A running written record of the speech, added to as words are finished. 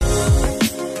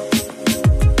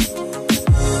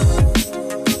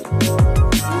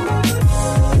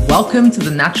Welcome to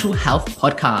the Natural Health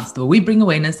Podcast, where we bring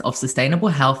awareness of sustainable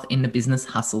health in the business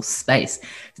hustle space.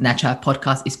 The Natural Health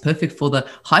Podcast is perfect for the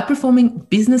high-performing,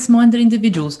 business-minded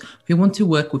individuals who want to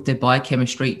work with their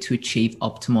biochemistry to achieve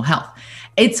optimal health.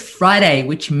 It's Friday,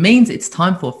 which means it's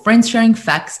time for friends sharing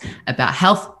facts about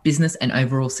health, business, and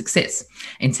overall success.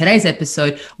 In today's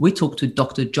episode, we talk to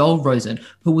Dr. Joel Rosen,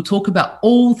 who will talk about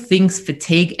all things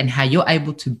fatigue and how you're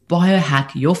able to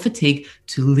biohack your fatigue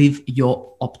to live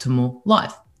your optimal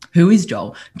life. Who is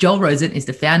Joel? Joel Rosen is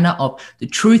the founder of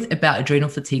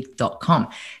thetruthaboutadrenalfatigue.com.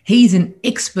 He's an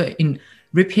expert in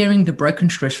repairing the broken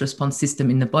stress response system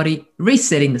in the body,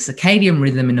 resetting the circadian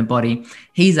rhythm in the body.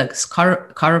 He's a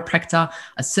chiropractor,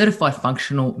 a certified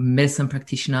functional medicine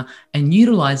practitioner, and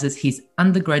utilizes his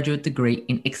undergraduate degree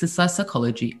in exercise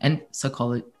physiology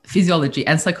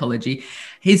and psychology.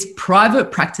 His private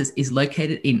practice is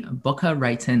located in Boca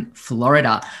Raton,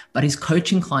 Florida, but his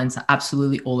coaching clients are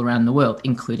absolutely all around the world,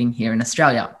 including here in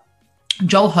Australia.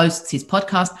 Joel hosts his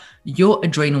podcast, Your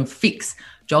Adrenal Fix.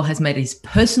 Joel has made it his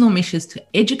personal mission to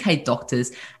educate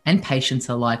doctors and patients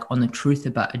alike on the truth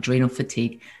about adrenal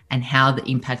fatigue and how the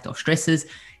impact of stresses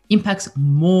impacts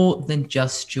more than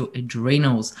just your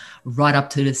adrenals, right up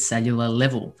to the cellular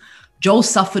level. Joel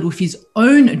suffered with his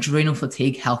own adrenal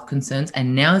fatigue health concerns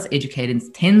and now is educating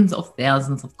tens of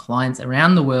thousands of clients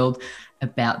around the world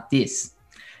about this.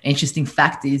 An interesting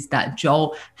fact is that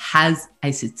Joel has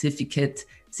a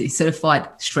certified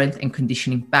strength and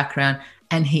conditioning background,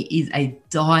 and he is a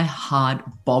die-hard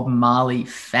Bob Marley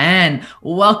fan.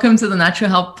 Welcome to the Natural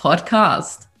Health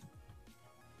Podcast.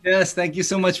 Yes, thank you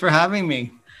so much for having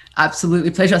me.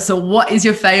 Absolutely pleasure. So what is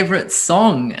your favorite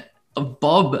song of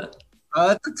Bob?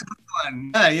 That's a tough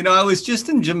one. Yeah, I was just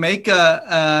in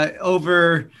Jamaica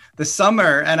over the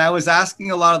summer, and I was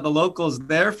asking a lot of the locals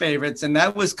their favorites, and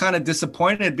that was kind of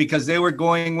disappointed because they were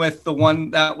going with the one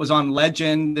that was on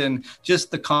Legend and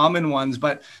just the common ones.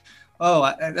 But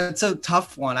that's a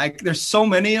tough one. There's so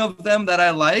many of them that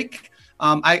I like.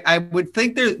 I would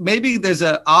think there's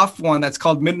an off one that's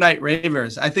called Midnight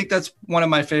Ravers. I think that's one of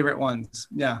my favorite ones.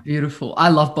 Yeah. Beautiful. I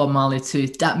love Bob Marley too.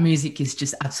 That music is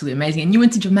just absolutely amazing. And you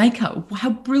went to Jamaica. How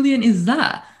brilliant is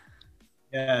that?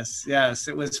 Yes.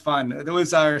 It was fun. It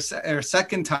was our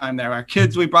second time there.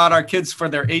 We brought our kids for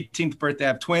their 18th birthday. I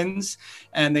have twins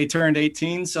and they turned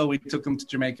 18. So we took them to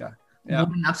Jamaica. Yeah.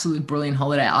 What an absolutely brilliant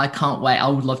holiday. I can't wait. I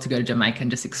would love to go to Jamaica and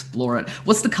just explore it.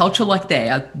 What's the culture like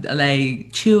there? Are they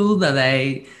chilled? Are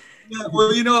they... Yeah,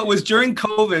 well, it was during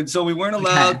COVID, so we weren't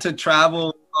allowed to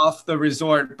travel off the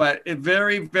resort, but it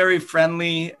very, very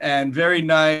friendly and very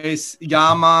nice.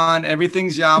 Yaman,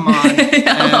 everything's Yaman.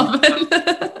 I love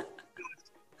it.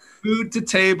 Food to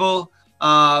table.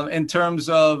 In terms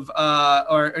of,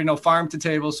 farm to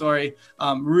table,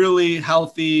 really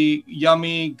healthy,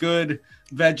 yummy, good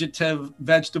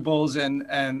vegetables and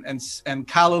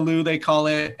callaloo, they call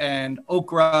it, and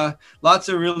okra, lots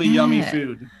of really yummy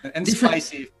food and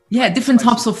spicy. Yeah, different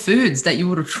types of foods that you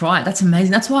would have tried. That's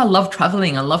amazing. That's why I love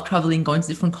traveling. I love traveling, going to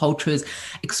different cultures,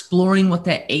 exploring what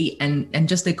they eat and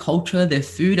just their culture, their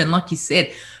food. And like you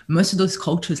said, most of those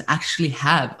cultures actually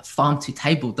have farm to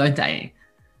table, don't they?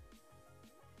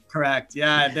 Correct.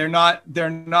 Yeah, they're not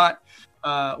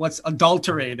what's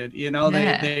adulterated,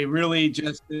 they really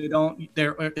just,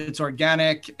 it's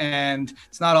organic, and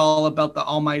it's not all about the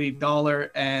almighty dollar,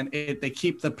 and they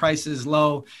keep the prices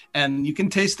low, and you can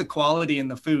taste the quality in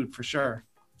the food for sure.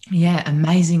 Yeah,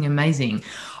 amazing.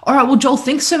 All right, well, Joel,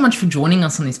 thanks so much for joining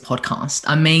us on this podcast.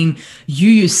 I mean,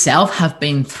 you yourself have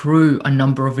been through a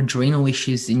number of adrenal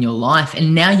issues in your life,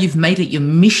 and now you've made it your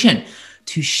mission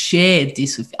to share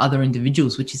this with other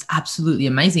individuals, which is absolutely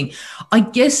amazing. I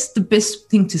guess the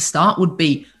best thing to start would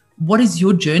be, what has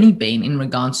your journey been in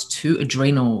regards to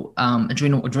adrenal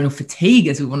fatigue,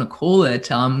 as we want to call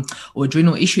it, or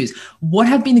adrenal issues? What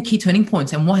have been the key turning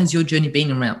points, and what has your journey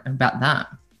been around about that?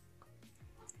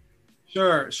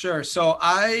 Sure. So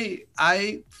I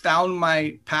found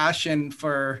my passion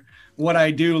for what I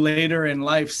do later in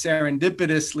life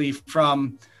serendipitously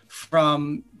from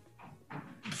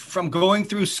going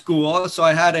through school. So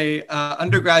I had a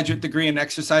undergraduate degree in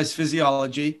exercise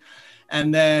physiology,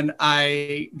 and then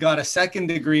I got a second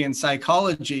degree in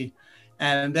psychology,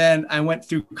 and then I went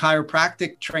through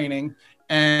chiropractic training,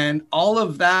 and all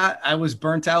of that, I was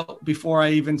burnt out before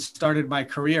I even started my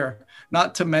career,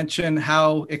 not to mention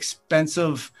how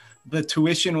expensive the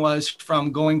tuition was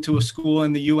from going to a school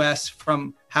in the US,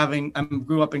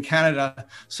 grew up in Canada.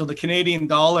 So the Canadian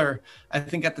dollar, I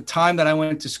think at the time that I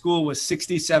went to school, was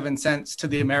 67 cents to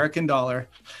the American dollar.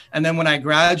 And then when I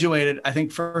graduated, I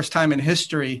think first time in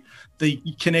history, the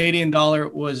Canadian dollar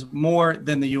was more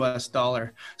than the US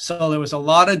dollar. So there was a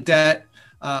lot of debt,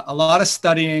 a lot of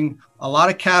studying, a lot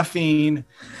of caffeine,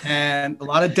 and a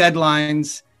lot of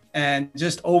deadlines, and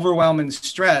just overwhelming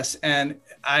stress. And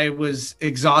I was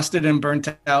exhausted and burnt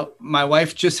out. My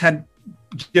wife just had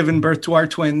given birth to our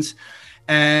twins,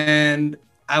 and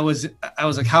I was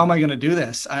like, how am I going to do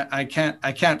this? I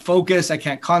can't focus. I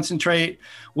can't concentrate.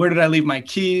 Where did I leave my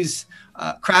keys?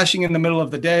 Crashing in the middle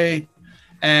of the day,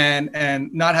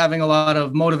 and not having a lot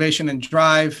of motivation and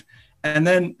drive. And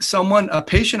then a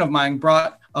patient of mine,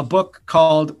 brought a book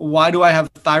called Why Do I Have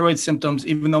Thyroid Symptoms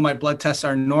Even Though My Blood Tests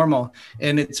Are Normal?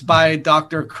 And it's by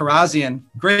Dr. Karazian.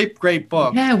 Great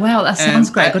book. Yeah, wow, that sounds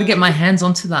great. I've got to get my hands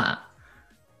onto that.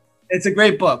 It's a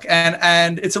great book,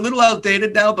 and it's a little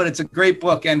outdated now, but it's a great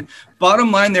book. And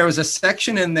bottom line, there was a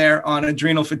section in there on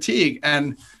adrenal fatigue,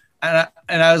 and I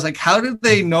was like, how did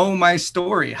they know my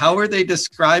story? How are they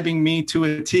describing me to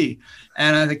a T?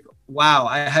 And I think, wow,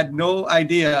 I had no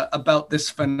idea about this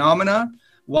phenomena.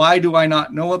 Why do I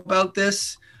not know about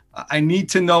this? I need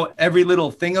to know every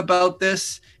little thing about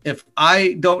this. If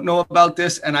I don't know about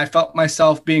this and I felt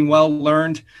myself being well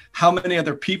learned, how many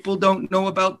other people don't know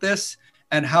about this?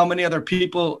 And how many other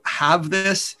people have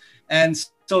this? And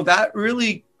so that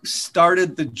really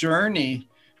started the journey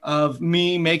of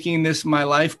me making this my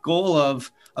life goal of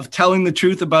telling the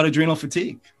truth about adrenal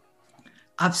fatigue.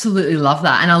 Absolutely love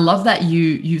that. And I love that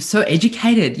you're so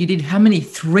educated. You did how many?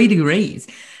 3 degrees.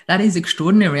 That is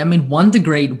extraordinary. I mean, 1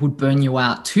 degree would burn you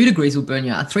out. 2 degrees will burn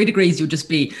you out. 3 degrees, you'll just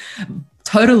be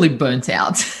totally burnt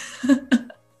out.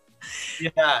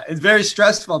 Yeah, it's very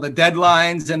stressful. The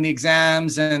deadlines and the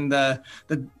exams and the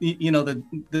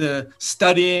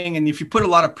studying. And if you put a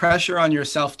lot of pressure on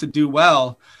yourself to do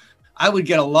well, I would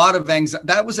get a lot of anxiety.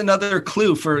 That was another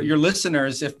clue for your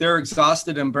listeners. If they're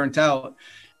exhausted and burnt out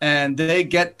and they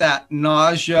get that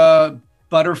nausea,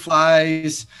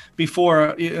 butterflies.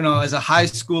 Before, as a high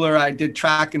schooler, I did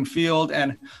track and field,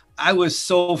 and I was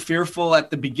so fearful at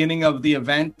the beginning of the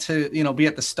event to, be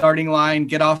at the starting line,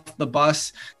 get off the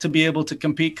bus to be able to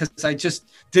compete, because I just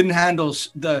didn't handle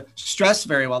the stress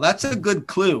very well. That's a good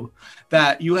clue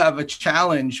that you have a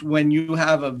challenge when you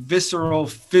have a visceral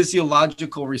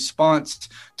physiological response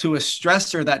to a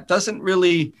stressor that doesn't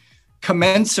really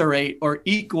commensurate or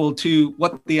equal to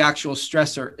what the actual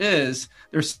stressor is.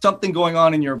 There's something going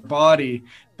on in your body,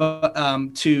 but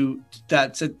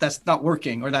that's not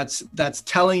working, or that's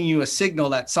telling you a signal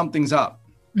that something's up.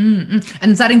 Mm-hmm.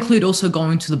 And does that include also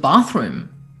going to the bathroom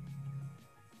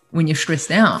when you're stressed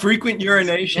out? Frequent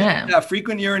urination. Yeah,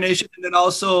 frequent urination. And then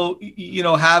also,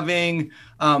 having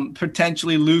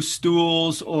potentially loose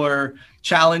stools or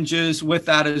challenges with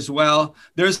that as well.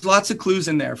 There's lots of clues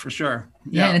in there for sure.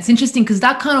 Yeah, and it's interesting because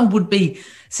that kind of would be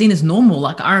seen as normal.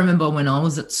 Like I remember when I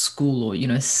was at school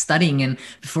or, studying, and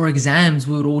before exams,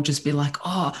 we would all just be like,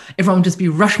 everyone would just be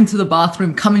rushing to the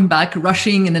bathroom, coming back,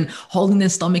 rushing, and then holding their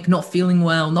stomach, not feeling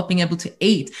well, not being able to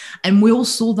eat. And we all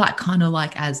saw that kind of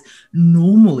like as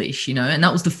normal-ish, and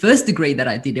that was the first degree that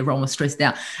I did. Everyone was stressed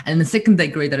out. And the second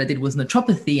degree that I did was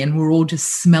naturopathy, and we're all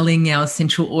just smelling our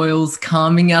essential oils,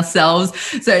 calming ourselves.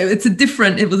 So it was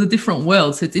a different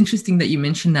world. So it's interesting that you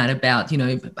mentioned that about,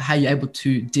 how you're able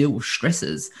to deal with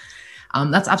stresses.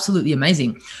 That's absolutely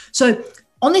amazing. So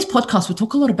on this podcast, we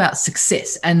talk a lot about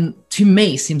success. And to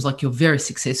me, it seems like you're very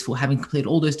successful, having completed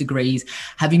all those degrees,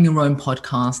 having your own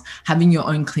podcast, having your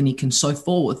own clinic, and so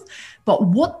forth. But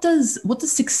what does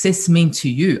success mean to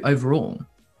you overall?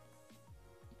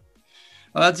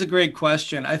 Well, that's a great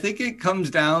question. I think it comes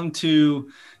down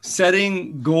to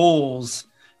setting goals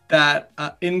that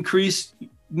increase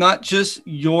not just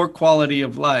your quality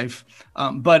of life,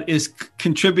 but is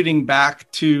contributing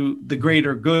back to the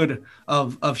greater good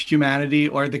of humanity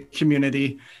or the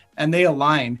community, and they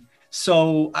align.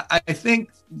 So I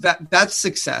think that's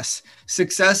success.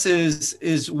 Success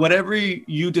is whatever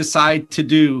you decide to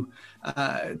do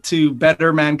to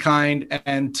better mankind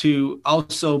and to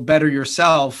also better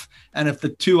yourself. And if the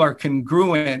two are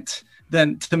congruent,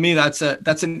 then to me, that's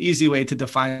an easy way to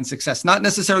define success. Not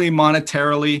necessarily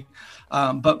monetarily,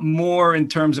 but more in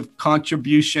terms of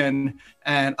contribution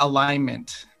and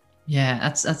alignment. Yeah,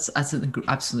 that's an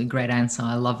absolutely great answer.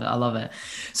 I love it.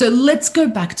 So let's go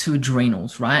back to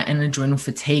adrenals, right? And adrenal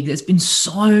fatigue. There's been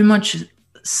so much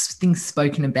things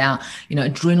spoken about,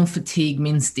 adrenal fatigue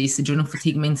means this, adrenal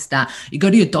fatigue means that. You go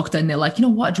to your doctor and they're like, you know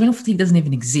what? Adrenal fatigue doesn't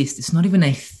even exist. It's not even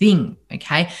a thing.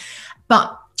 Okay.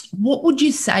 But what would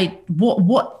you say,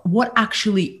 what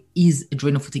actually is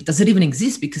adrenal fatigue? Does it even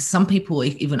exist? Because some people are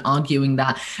even arguing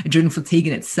that adrenal fatigue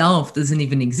in itself doesn't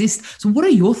even exist. So what are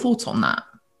your thoughts on that?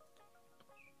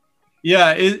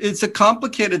 Yeah, it's a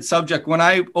complicated subject. When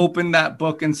I opened that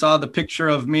book and saw the picture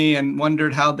of me and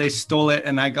wondered how they stole it,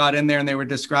 and I got in there and they were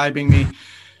describing me,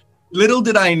 little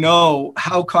did I know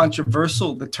how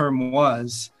controversial the term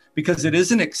was, because it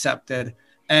isn't accepted.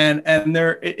 And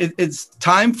it's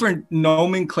time for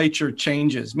nomenclature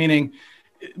changes, meaning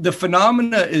the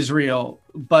phenomena is real,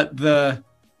 but the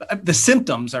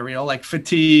symptoms are real, like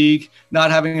fatigue,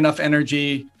 not having enough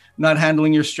energy, not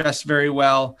handling your stress very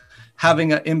well,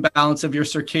 having an imbalance of your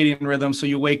circadian rhythm. So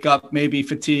you wake up maybe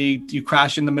fatigued, you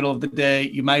crash in the middle of the day,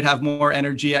 you might have more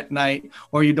energy at night,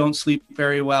 or you don't sleep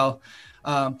very well.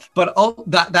 But all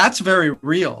that's very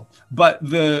real. But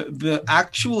the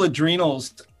actual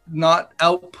adrenals not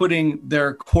outputting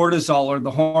their cortisol, or the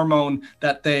hormone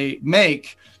that they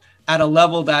make, at a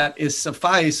level that is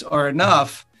suffice or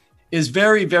enough, is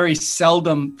very, very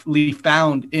seldomly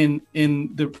found in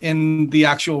the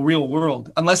actual real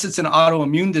world, unless it's an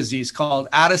autoimmune disease called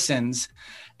Addison's,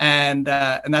 and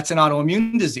that's an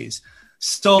autoimmune disease.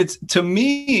 So it's, to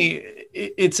me,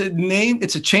 it's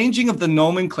a changing of the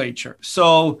nomenclature.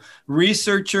 So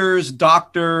researchers,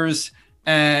 doctors,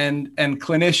 and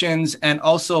clinicians, and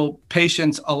also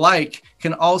patients alike,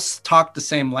 can all talk the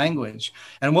same language.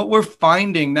 And what we're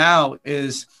finding now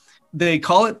is, they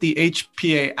call it the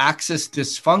HPA axis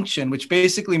dysfunction, which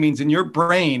basically means in your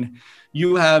brain,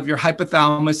 you have your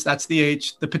hypothalamus, that's the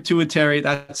H, the pituitary,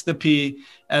 that's the P,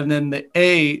 and then the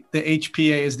A, the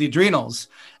HPA, is the adrenals.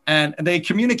 And they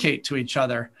communicate to each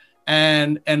other.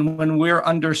 And when we're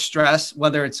under stress,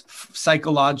 whether it's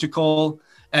psychological,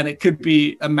 and it could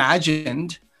be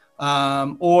imagined,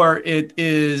 or it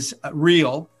is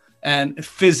real and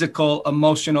physical,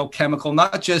 emotional, chemical,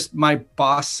 not just my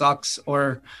boss sucks,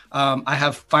 or I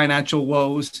have financial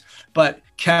woes, but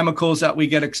chemicals that we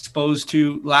get exposed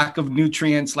to, lack of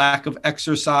nutrients, lack of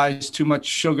exercise, too much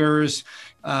sugars,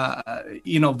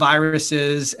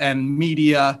 viruses and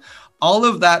media. All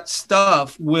of that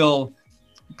stuff will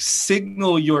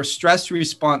signal your stress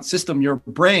response system, your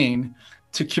brain,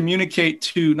 to communicate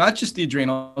to not just the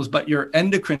adrenals, but your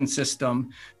endocrine system,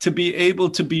 to be able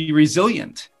to be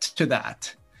resilient to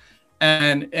that.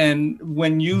 And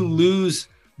when you lose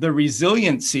the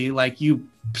resiliency, like you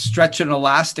stretch an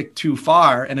elastic too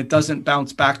far and it doesn't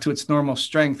bounce back to its normal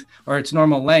strength or its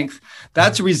normal length,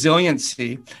 that's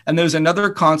resiliency. And there's another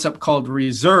concept called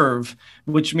reserve,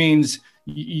 which means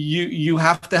you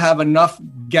have to have enough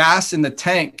gas in the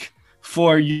tank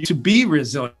for you to be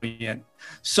resilient.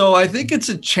 So I think it's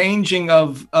a changing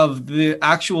of the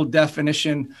actual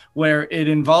definition, where it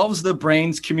involves the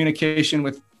brain's communication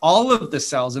with all of the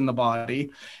cells in the body.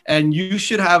 And you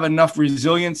should have enough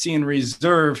resiliency and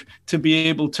reserve to be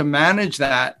able to manage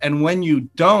that. And when you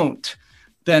don't,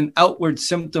 then outward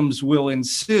symptoms will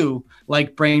ensue,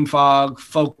 like brain fog,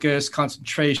 focus,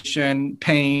 concentration,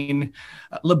 pain,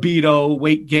 libido,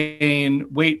 weight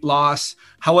gain, weight loss,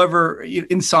 however,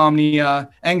 insomnia,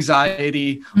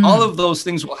 anxiety, all of those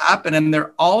things will happen. And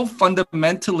they're all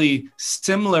fundamentally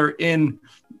similar in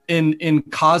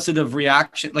causative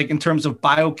reaction, like in terms of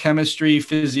biochemistry,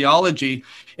 physiology.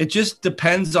 It just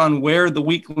depends on where the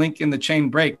weak link in the chain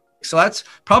breaks. So that's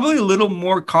probably a little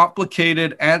more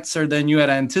complicated answer than you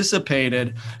had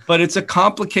anticipated, but it's a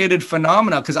complicated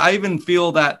phenomena, because I even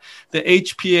feel that the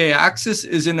HPA axis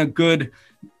is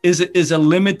a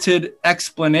limited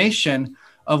explanation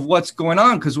of what's going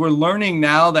on, because we're learning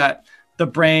now that the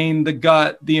brain, the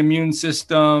gut, the immune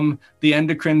system, the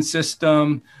endocrine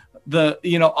system,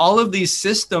 all of these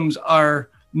systems are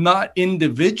not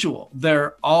individual.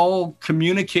 They're all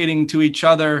communicating to each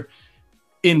other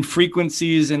in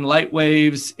frequencies, in light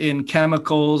waves, in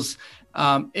chemicals,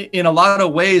 in a lot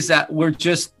of ways that we're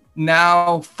just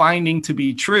now finding to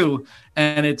be true.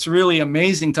 And it's really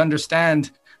amazing to understand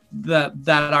that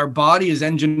our body is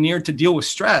engineered to deal with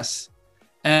stress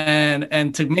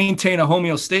and to maintain a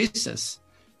homeostasis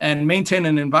and maintain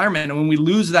an environment. And when we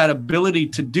lose that ability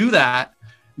to do that,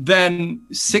 then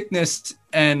sickness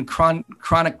and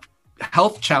chronic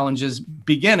health challenges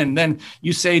begin. And then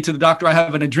you say to the doctor, I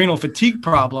have an adrenal fatigue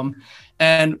problem,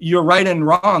 and you're right and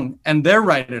wrong, and they're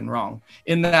right and wrong,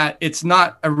 in that it's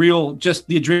not a real, just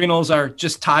the adrenals are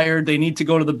just tired. They need to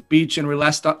go to the beach and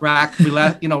relax on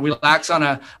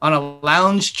a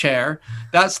lounge chair.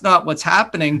 That's not what's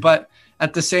happening. But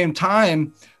at the same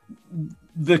time,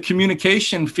 the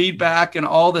communication, feedback, and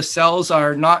all the cells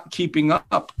are not keeping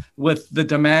up with the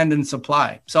demand and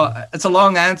supply. So it's a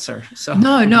long answer. So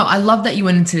No, I love that you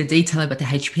went into the detail about the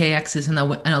HPA axis, and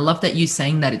I love that you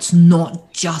saying that it's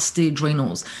not just the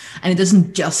adrenals, and it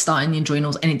doesn't just start in the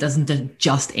adrenals, and it doesn't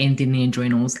just end in the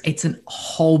adrenals. It's a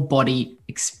whole body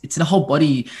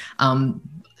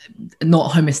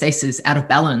not homeostasis, out of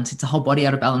balance. It's a whole body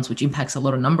out of balance, which impacts a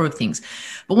number of things.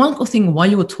 But one cool thing, while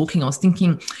you were talking, I was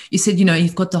thinking, you said,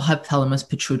 you've got the hypothalamus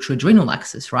pituitary adrenal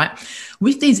axis, right?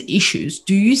 With these issues,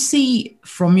 do you see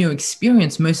from your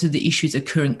experience most of the issues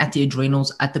occurring at the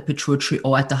adrenals, at the pituitary,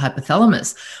 or at the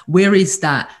hypothalamus? Where is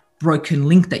that broken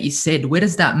link that you said? Where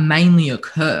does that mainly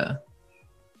occur?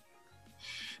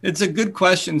 It's a good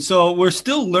question. So we're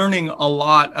still learning a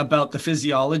lot about the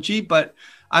physiology, but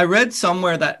I read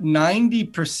somewhere that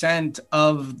 90%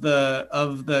 of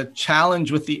the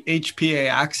challenge with the HPA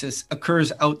axis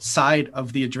occurs outside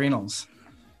of the adrenals.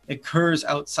 It occurs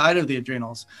outside of the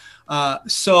adrenals.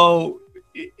 So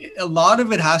a lot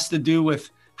of it has to do with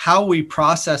how we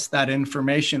process that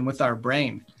information with our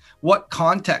brain. What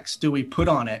context do we put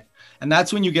on it? And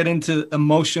that's when you get into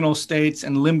emotional states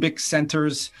and limbic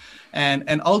centers.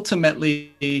 And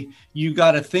ultimately, you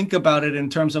got to think about it in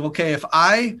terms of, okay, if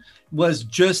I was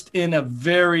just in a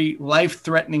very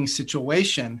life-threatening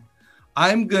situation,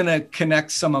 I'm going to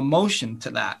connect some emotion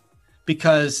to that,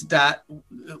 because that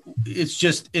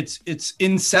it's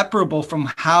inseparable from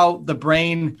how the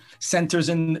brain centers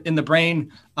in the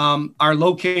brain are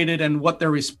located and what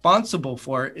they're responsible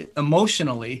for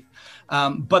emotionally.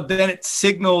 But then it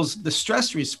signals the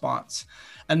stress response.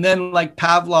 And then, like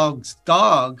Pavlov's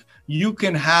dog, you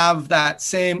can have that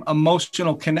same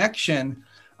emotional connection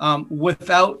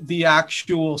without the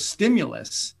actual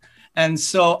stimulus. And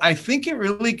so I think it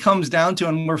really comes down to,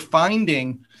 and we're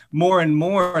finding more and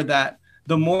more, that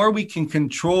the more we can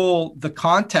control the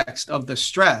context of the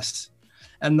stress,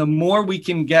 and the more we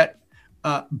can get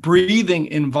breathing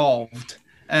involved,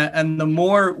 and the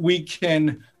more we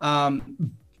can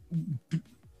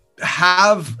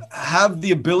have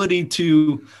the ability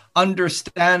to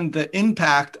understand the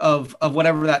impact of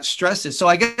whatever that stress is. So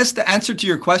I guess the answer to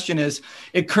your question is,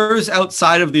 it occurs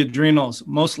outside of the adrenals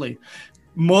mostly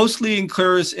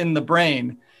occurs in the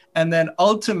brain, and then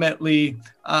ultimately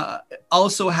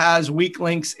also has weak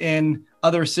links in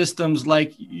other systems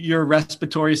like your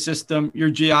respiratory system,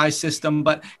 your GI system,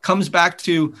 but comes back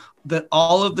to that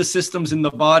all of the systems in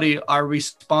the body are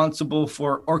responsible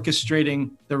for orchestrating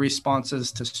the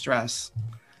responses to stress.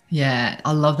 Yeah,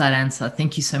 I love that answer.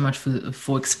 Thank you so much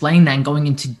for explaining that and going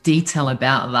into detail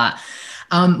about that.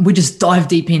 We just dived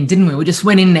deep in, didn't we? We just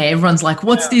went in there. Everyone's like,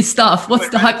 what's this stuff? What's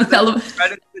the hypothalamus?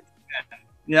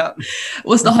 Yeah.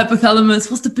 What's the hypothalamus?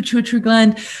 What's the pituitary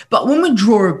gland? But when we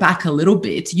draw it back a little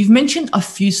bit, you've mentioned a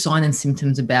few signs and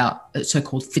symptoms about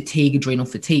so-called fatigue, adrenal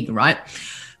fatigue, right?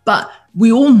 But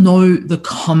we all know the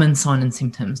common sign and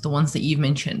symptoms, the ones that you've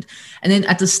mentioned. And then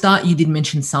at the start, you did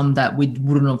mention some that we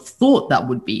wouldn't have thought that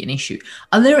would be an issue.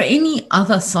 Are there any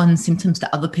other signs and symptoms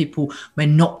that other people may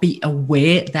not be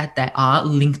aware that they are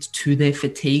linked to their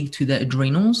fatigue, to their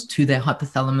adrenals, to their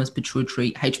hypothalamus,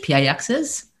 pituitary, HPA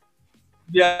axis?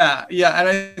 Yeah. And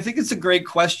I think it's a great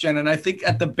question. And I think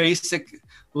at the basic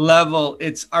level,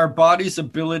 it's our body's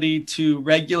ability to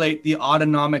regulate the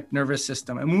autonomic nervous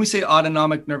system. And when we say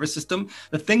autonomic nervous system,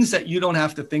 the things that you don't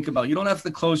have to think about, you don't have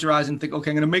to close your eyes and think,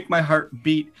 okay, I'm going to make my heart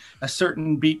beat a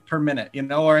certain beat per minute,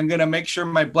 or I'm going to make sure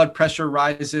my blood pressure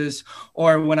rises,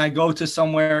 or when I go to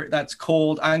somewhere that's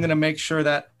cold, I'm going to make sure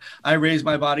that I raise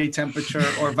my body temperature,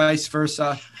 or vice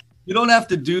versa. You don't have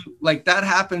to do like that.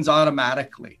 Happens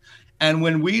automatically. And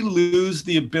when we lose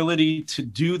the ability to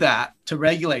do that, to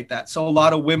regulate that, so a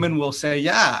lot of women will say,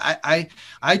 yeah,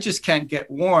 I just can't get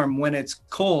warm when it's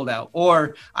cold out,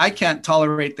 or I can't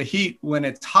tolerate the heat when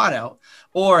it's hot out,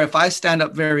 or if I stand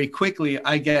up very quickly,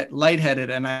 I get lightheaded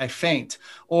and I faint,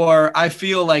 or I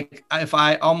feel like if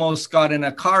I almost got in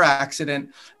a car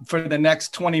accident for the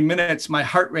next 20 minutes, my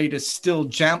heart rate is still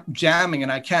jamming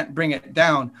and I can't bring it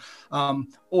down.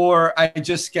 Or I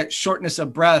just get shortness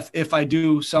of breath if I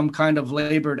do some kind of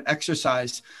labored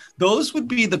exercise. Those would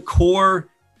be the core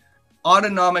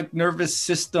autonomic nervous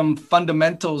system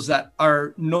fundamentals that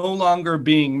are no longer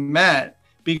being met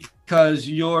because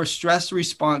your stress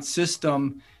response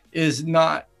system is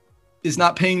not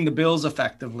paying the bills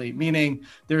effectively, meaning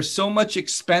there's so much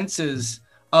expenses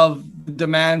of the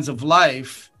demands of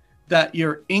life that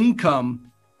your income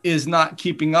is not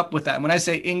keeping up with that. And when I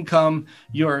say income,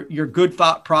 your good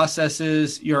thought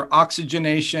processes, your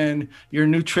oxygenation, your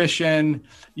nutrition,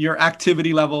 your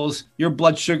activity levels, your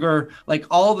blood sugar, like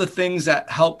all the things that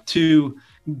help to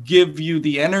give you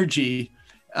the energy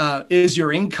is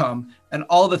your income. And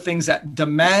all the things that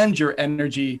demand your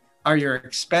energy are your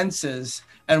expenses.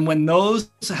 And when those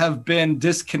have been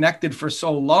disconnected for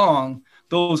so long,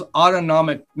 those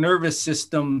autonomic nervous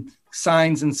system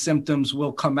signs and symptoms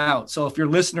will come out. So if your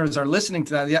listeners are listening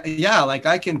to that, yeah, like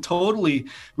I can totally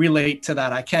relate to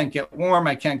that. I can't get warm.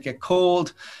 I can't get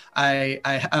cold. I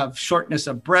have shortness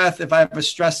of breath if I have a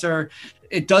stressor.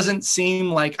 It doesn't seem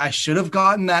like I should have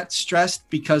gotten that stressed,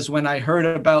 because when I heard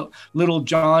about little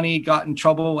Johnny got in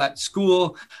trouble at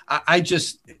school, I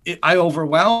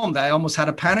overwhelmed. I almost had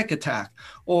a panic attack.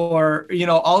 Or,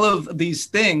 all of these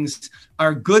things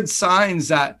are good signs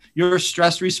that your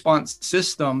stress response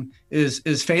system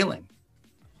is failing.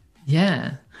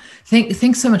 Yeah.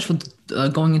 Thanks so much for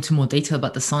going into more detail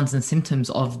about the signs and symptoms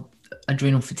of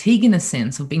adrenal fatigue, in a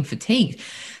sense of being fatigued.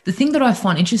 The thing that I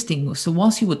find interesting, so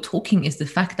whilst you were talking, is the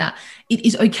fact that it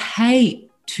is okay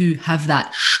to have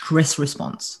that stress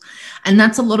response. And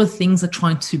that's a lot of things are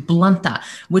trying to blunt that.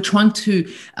 We're trying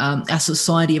to, our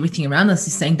society, everything around us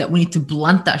is saying that we need to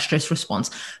blunt that stress response.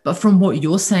 But from what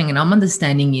you're saying, and I'm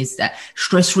understanding, is that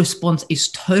stress response is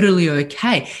totally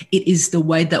okay. It is the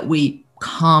way that we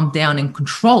calm down and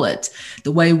control it,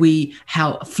 the way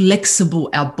how flexible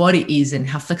our body is and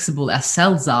how flexible our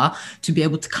cells are to be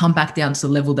able to come back down to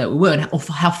the level that we were, and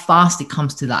how fast it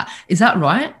comes to that. Is that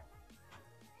right?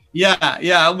 Yeah.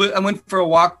 I went for a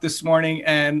walk this morning,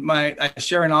 and I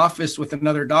share an office with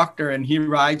another doctor, and he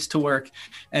rides to work,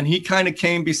 and he kind of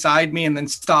came beside me and then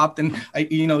stopped, and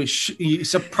he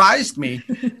surprised me,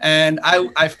 and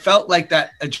I felt like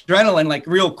that adrenaline, like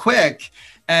real quick,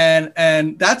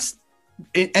 and that's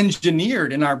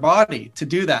engineered in our body to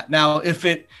do that. Now, if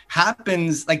it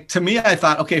happens, like to me, I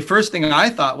thought, okay, first thing I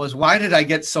thought was, why did I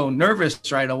get so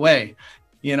nervous right away?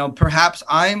 Perhaps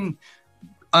I'm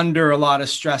under a lot of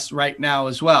stress right now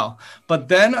as well. But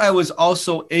then I was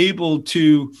also able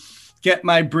to get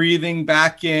my breathing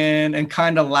back in and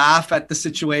kind of laugh at the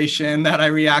situation that I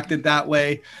reacted that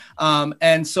way.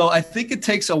 And so I think it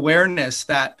takes awareness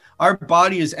that our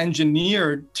body is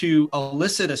engineered to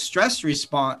elicit a stress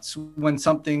response when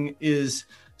something is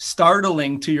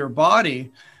startling to your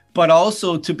body, but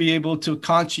also to be able to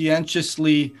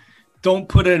conscientiously don't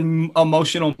put an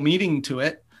emotional meaning to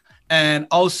it, and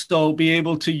also be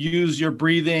able to use your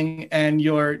breathing and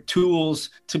your tools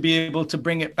to be able to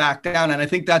bring it back down. And I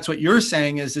think that's what you're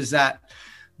saying is that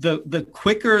the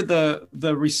quicker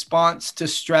the response to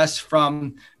stress,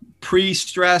 from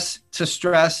pre-stress to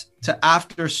stress to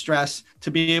after stress,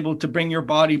 to be able to bring your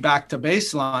body back to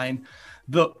baseline,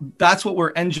 that's what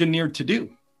we're engineered to do.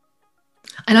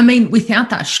 And I mean, without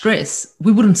that stress,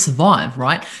 we wouldn't survive,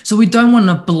 right? So we don't want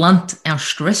to blunt our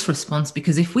stress response,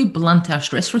 because if we blunt our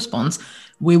stress response,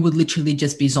 we would literally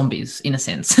just be zombies, in a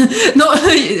sense.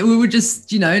 We would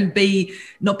just, not be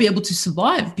able to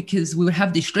survive, because we would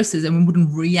have these stresses and we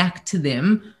wouldn't react to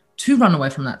them to run away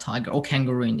from that tiger or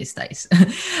kangaroo in this case.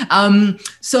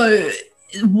 So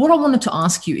what I wanted to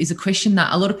ask you is a question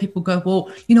that a lot of people go, well,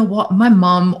 you know what, my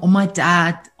mum or my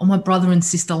dad or my brother and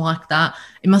sister like that,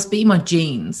 it must be my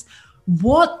genes.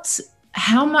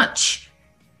 How much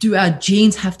do our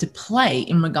genes have to play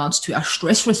in regards to our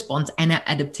stress response and our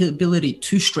adaptability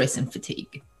to stress and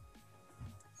fatigue?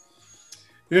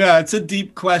 Yeah, it's a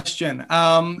deep question.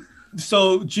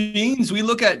 So genes, we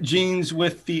look at genes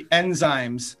with the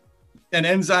enzymes. And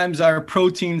enzymes are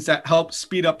proteins that help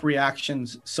speed up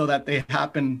reactions so that they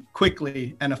happen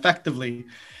quickly and effectively.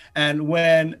 And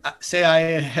when, say,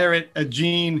 I inherit a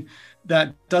gene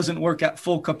that doesn't work at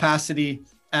full capacity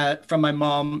from my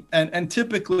mom, and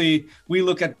typically we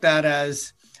look at that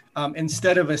as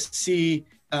instead of a C,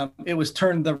 it was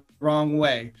turned the wrong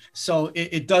way. So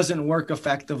it doesn't work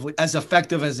effectively, as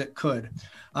effective as it could.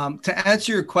 To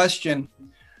answer your question,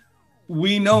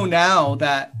 we know now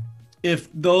that if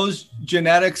those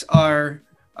genetics are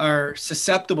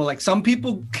susceptible, like some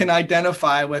people can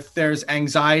identify with there's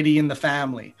anxiety in the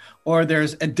family, or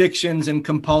there's addictions and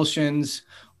compulsions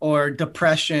or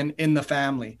depression in the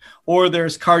family, or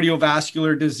there's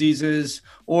cardiovascular diseases,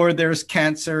 or there's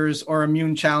cancers or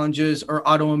immune challenges or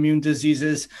autoimmune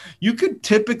diseases. You could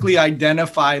typically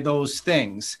identify those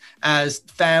things as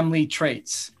family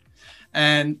traits.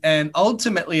 And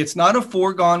ultimately, it's not a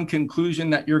foregone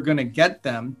conclusion that you're going to get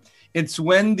them. It's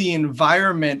when the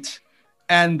environment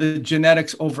and the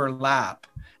genetics overlap.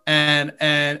 And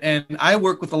I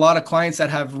work with a lot of clients that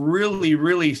have really,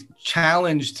 really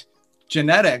challenged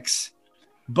genetics,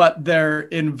 but their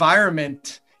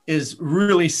environment is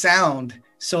really sound,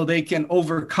 so they can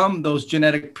overcome those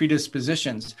genetic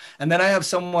predispositions. And then I have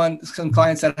some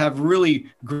clients that have really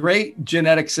great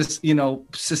genetic,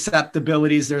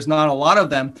 susceptibilities. There's not a lot of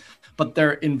them, but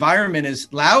their environment is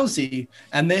lousy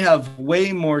and they have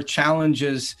way more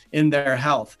challenges in their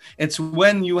health. It's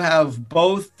when you have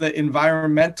both the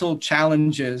environmental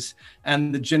challenges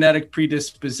and the genetic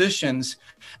predispositions.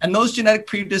 And those genetic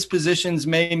predispositions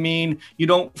may mean you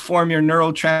don't form your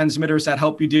neurotransmitters that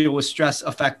help you deal with stress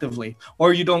effectively,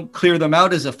 or you don't clear them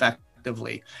out as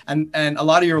effectively. And a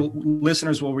lot of your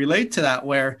listeners will relate to that,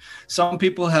 where some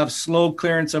people have slow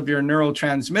clearance of your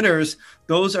neurotransmitters.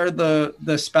 Those are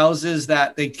the spouses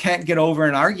that they can't get over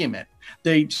an argument.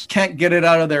 They just can't get it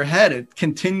out of their head. It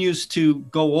continues to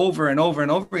go over and over and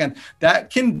over again.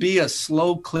 That can be a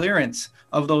slow clearance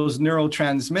of those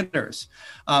neurotransmitters.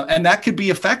 And that could be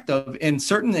effective in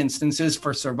certain instances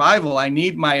for survival. I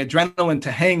need my adrenaline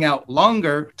to hang out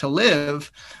longer to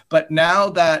live. But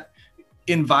now that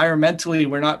environmentally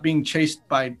we're not being chased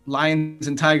by lions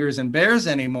and tigers and bears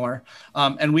anymore,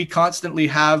 and we constantly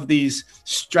have these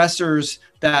stressors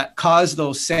that cause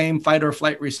those same fight or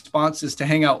flight responses to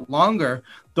hang out longer,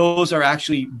 those are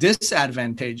actually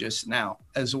disadvantageous now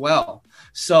as well.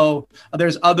 So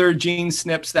there's other gene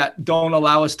SNPs that don't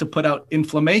allow us to put out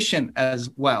inflammation as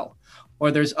well.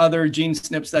 Or there's other gene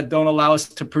SNPs that don't allow us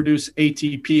to produce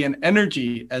ATP and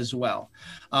energy as well,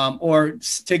 or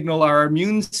signal our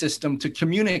immune system to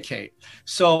communicate.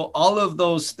 So all of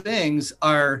those things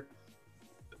are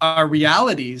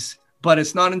realities, but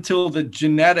it's not until the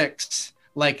genetics,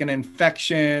 like an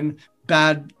infection,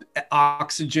 bad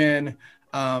oxygen,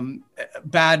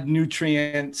 bad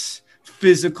nutrients,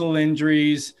 physical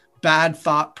injuries, bad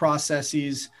thought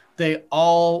processes, they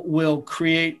all will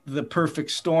create the perfect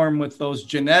storm with those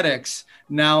genetics,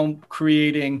 now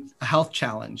creating a health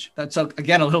challenge. That's,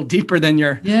 again, a little deeper than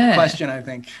your question, I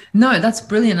think. No, that's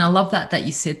brilliant. I love that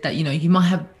you said that, you might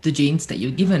have the genes that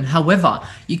you're given. However,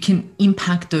 you can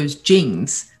impact those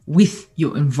genes with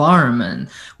your environment,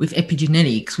 with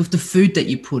epigenetics, with the food that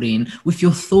you put in, with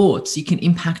your thoughts. You can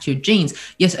impact your genes.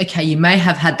 Yes, okay, you may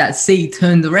have had that seed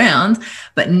turned around,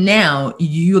 but now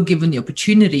you are given the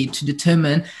opportunity to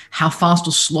determine how fast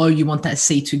or slow you want that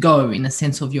seed to go in a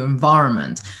sense of your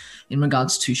environment in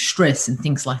regards to stress and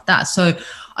things like that. So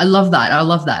I love that. I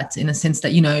love that in a sense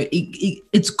that,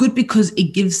 it's good because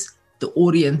it gives the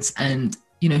audience and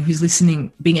who's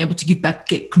listening, being able to get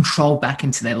control back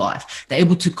into their life. They're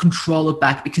able to control it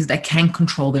back because they can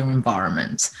control their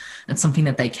environment. It's something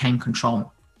that they can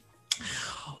control.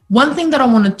 One thing that I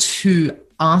wanted to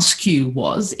ask you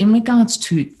was, in regards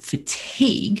to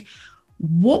fatigue,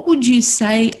 what would you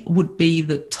say would be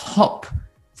the top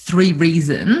 3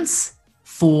 reasons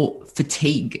for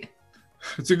fatigue?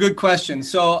 It's a good question.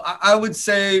 So I would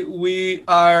say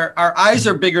our eyes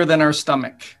are bigger than our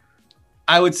stomach.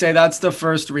 I would say that's the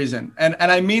first reason. And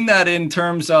I mean that in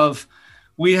terms of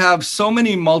we have so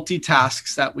many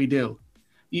multitasks that we do.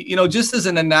 Just as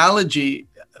an analogy,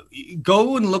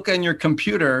 go and look on your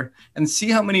computer and see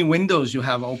how many windows you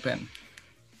have open,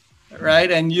 right?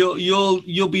 And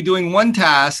you'll be doing one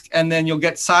task and then you'll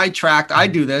get sidetracked. I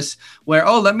do this where,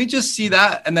 let me just see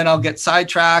that. And then I'll get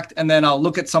sidetracked and then I'll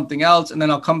look at something else and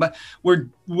then I'll come back.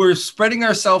 We're spreading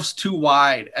ourselves too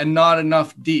wide and not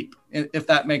enough deep, if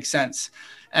that makes sense.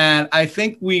 And I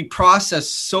think we process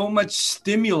so much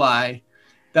stimuli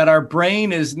that our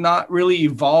brain is not really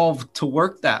evolved to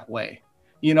work that way.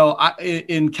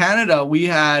 In Canada, we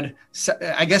had,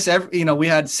 we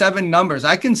had 7 numbers.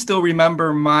 I can still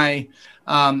remember my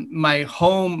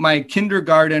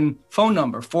kindergarten phone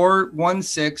number,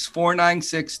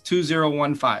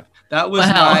 416-496-2015. That was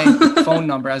my phone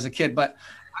number as a kid. But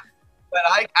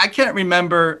I can't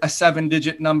remember a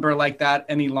 7-digit number like that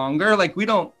any longer. Like, we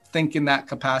don't think in that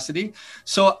capacity.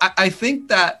 So I think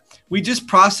that we just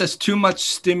process too much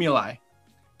stimuli,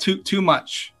 too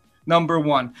much, number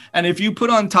one. And if you put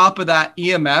on top of that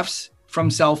EMFs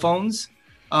from cell phones,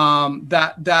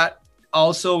 that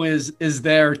also is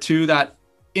there too, that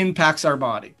impacts our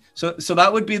body. So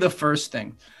that would be the first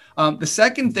thing. The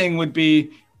second thing would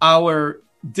be our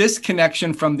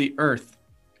disconnection from the earth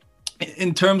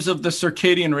in terms of the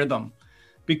circadian rhythm,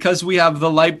 because we have the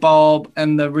light bulb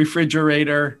and the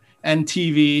refrigerator and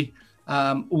TV.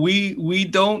 We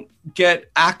don't get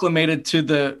acclimated to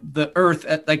the earth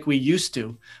like we used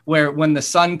to, where when the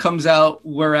sun comes out,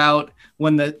 we're out.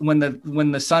 When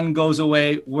the sun goes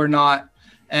away, we're not.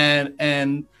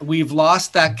 And we've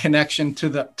lost that connection to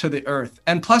the earth.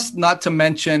 And plus, not to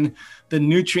mention the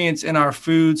nutrients in our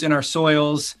foods, in our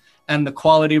soils, and the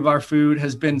quality of our food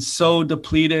has been so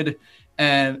depleted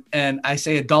and I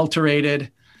say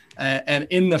adulterated, and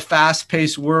in the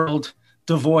fast-paced world,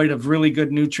 devoid of really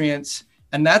good nutrients.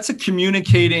 And that's a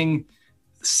communicating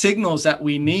signals that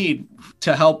we need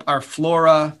to help our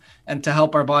flora and to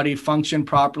help our body function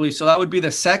properly. So that would be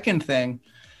the second thing.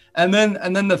 And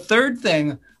then the third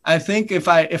thing, I think if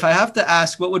I have to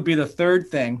ask what would be the third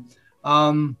thing,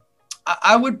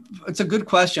 I would, it's a good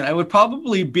question. I would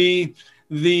probably be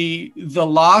the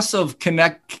loss of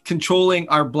controlling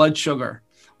our blood sugar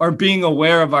or being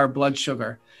aware of our blood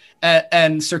sugar,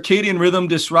 and circadian rhythm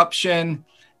disruption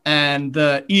and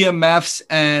the EMFs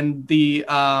and the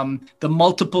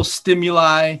multiple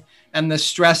stimuli and the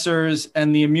stressors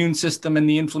and the immune system and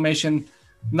the inflammation,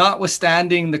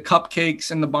 notwithstanding the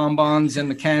cupcakes and the bonbons and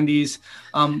the candies.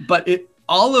 But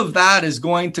all of that is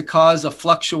going to cause a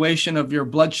fluctuation of your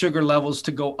blood sugar levels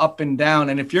to go up and down.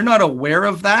 And if you're not aware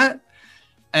of that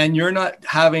and you're not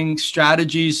having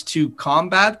strategies to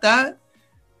combat that,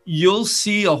 you'll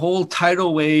see a whole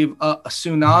tidal wave, a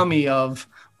tsunami of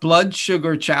blood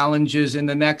sugar challenges in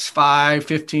the next 5,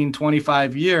 15,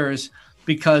 25 years,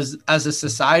 because as a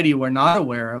society, we're not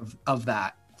aware of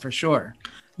that for sure.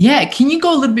 Yeah. Can you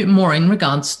go a little bit more in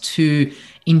regards to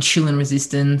insulin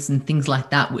resistance and things like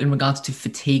that in regards to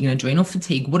fatigue and adrenal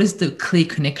fatigue? What is the clear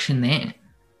connection there?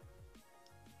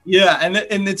 Yeah. And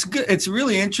it's good. It's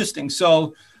really interesting.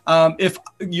 So if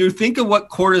you think of what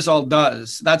cortisol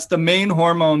does, that's the main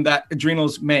hormone that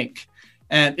adrenals make.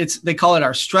 And they call it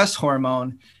our stress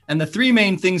hormone. And the three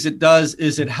main things it does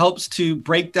is it helps to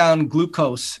break down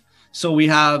glucose. So we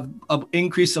have an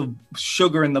increase of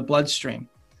sugar in the bloodstream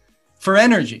for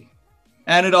energy.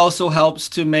 And it also helps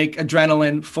to make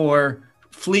adrenaline for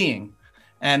fleeing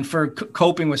and for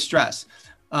coping with stress.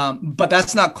 But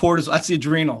that's not cortisol, that's the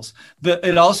adrenals.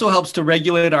 It also helps to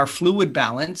regulate our fluid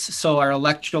balance, so our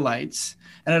electrolytes,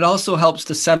 and it also helps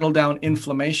to settle down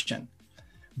inflammation.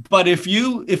 But if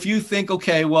you think,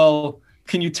 okay, well,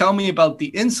 can you tell me about the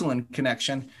insulin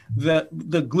connection?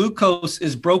 The glucose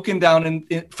is broken down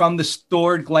from the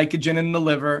stored glycogen in the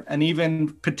liver and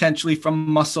even potentially from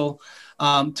muscle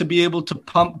to be able to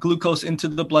pump glucose into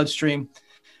the bloodstream.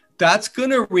 That's going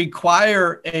to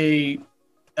require a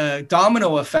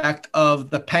domino effect of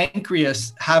the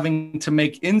pancreas having to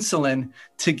make insulin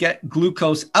to get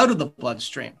glucose out of the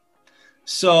bloodstream.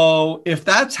 So if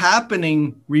that's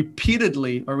happening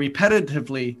repeatedly or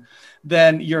repetitively,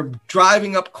 then you're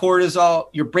driving up cortisol,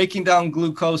 you're breaking down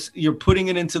glucose, you're putting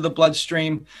it into the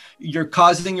bloodstream, you're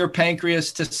causing your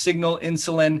pancreas to signal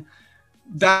insulin.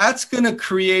 That's going to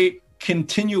create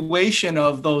continuation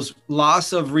of those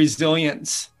loss of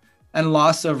resilience and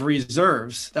loss of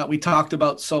reserves that we talked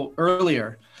about so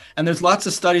earlier. And there's lots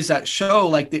of studies that show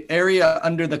like the area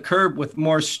under the curve with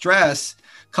more stress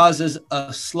causes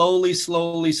a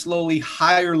slowly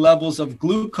higher levels of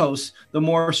glucose the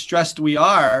more stressed we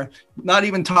are, not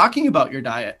even talking about your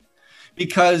diet,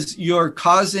 because you're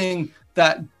causing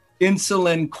that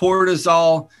insulin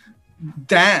cortisol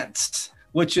dance,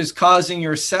 which is causing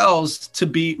your cells to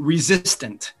be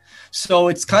resistant. So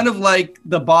it's kind of like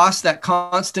the boss that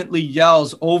constantly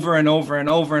yells over and over and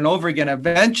over and over again.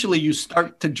 Eventually you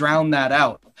start to drown that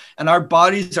out. And our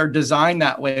bodies are designed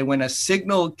that way. When a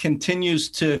signal continues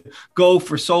to go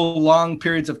for so long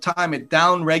periods of time, it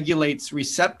down-regulates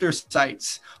receptor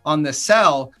sites on the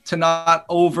cell to not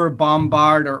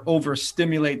over-bombard or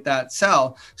over-stimulate that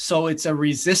cell. So it's a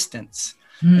resistance.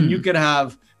 And you could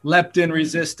have leptin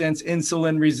resistance,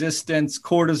 insulin resistance,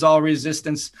 cortisol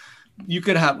resistance. You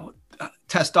could have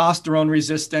testosterone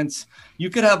resistance. You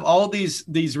could have all these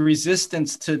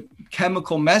resistance to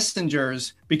chemical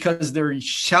messengers because they're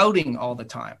shouting all the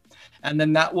time. And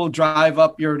then that will drive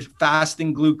up your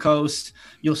fasting glucose.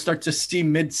 You'll start to see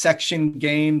midsection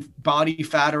gain, body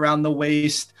fat around the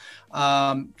waist,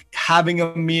 having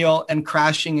a meal and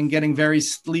crashing and getting very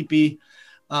sleepy.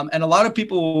 And a lot of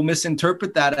people will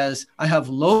misinterpret that as I have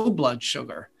low blood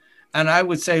sugar. And I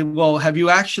would say, well, have you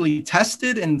actually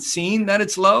tested and seen that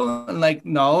it's low? And like,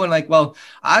 no. And like, well,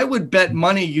 I would bet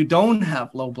money you don't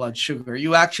have low blood sugar.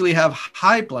 You actually have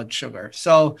high blood sugar.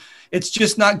 So it's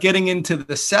just not getting into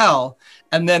the cell.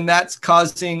 And then that's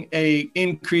causing a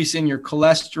increase in your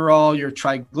cholesterol, your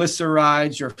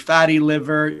triglycerides, your fatty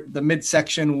liver, the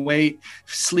midsection weight,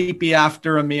 sleepy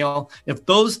after a meal. If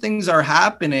those things are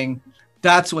happening,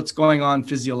 that's what's going on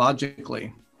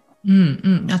physiologically.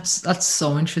 That's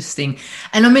so interesting.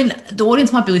 And I mean, the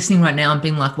audience might be listening right now and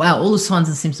being like, wow, all the signs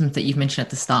and symptoms that you've mentioned at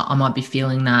the start, I might be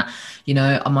feeling that,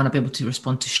 I might not be able to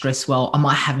respond to stress well. I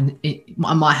might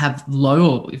have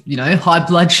low or, high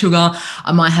blood sugar.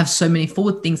 I might have so many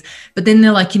forward things. But then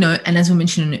they're like, and as we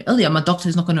mentioned earlier, my doctor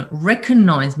is not going to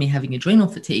recognize me having adrenal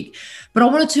fatigue. But I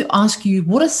wanted to ask you,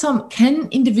 can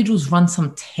individuals run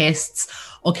some tests,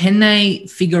 or can they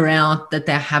figure out that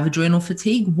they have adrenal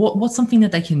fatigue? What's something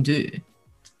that they can do?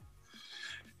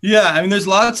 Yeah, I mean, there's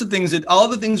lots of things that all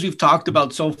the things we've talked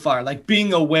about so far, like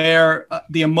being aware,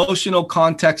 the emotional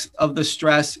context of the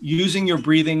stress, using your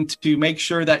breathing to make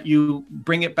sure that you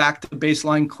bring it back to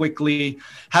baseline quickly,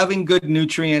 having good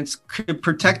nutrients,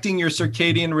 protecting your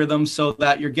circadian rhythm so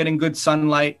that you're getting good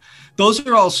sunlight. Those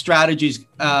are all strategies,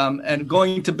 and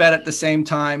going to bed at the same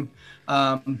time.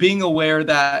 Being aware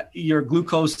that your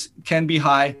glucose can be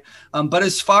high. But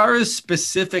as far as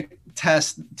specific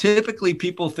tests, typically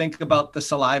people think about the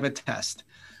saliva test,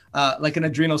 like an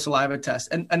adrenal saliva test.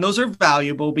 And those are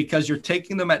valuable because you're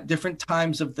taking them at different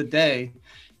times of the day,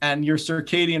 and your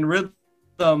circadian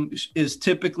rhythm is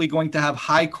typically going to have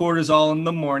high cortisol in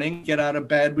the morning. Get out of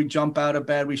bed, we jump out of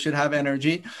bed, we should have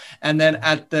energy. And then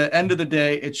at the end of the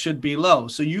day, it should be low.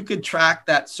 So you could track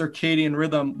that circadian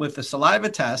rhythm with the saliva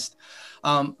test.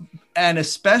 And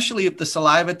especially if the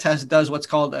saliva test does what's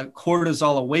called a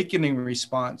cortisol awakening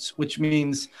response, which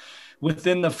means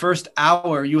within the first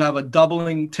hour, you have a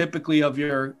doubling typically of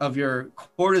your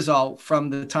cortisol from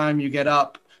the time you get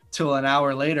up till an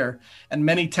hour later. And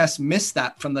many tests miss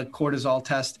that from the cortisol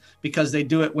test because they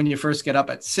do it when you first get up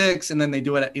at 6, and then they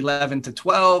do it at 11 to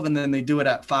 12, and then they do it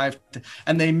at 5,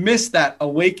 and they miss that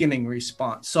awakening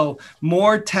response. So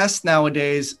more tests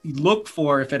nowadays look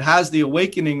for if it has the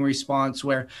awakening response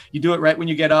where you do it right when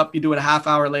you get up, you do it a half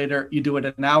hour later, you do it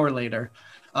an hour later.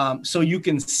 So you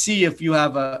can see if you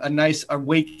have a nice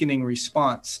awakening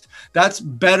response. That's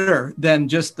better than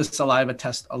just the saliva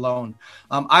test alone.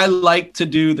 I like to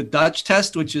do the Dutch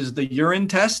test, which is the urine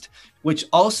test, which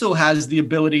also has the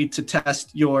ability to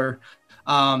test your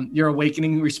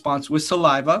awakening response with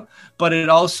saliva, but it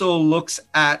also looks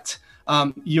at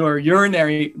your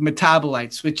urinary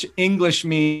metabolites, which English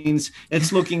means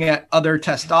it's looking at other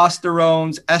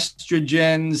testosterones,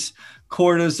 estrogens,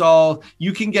 cortisol.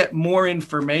 You can get more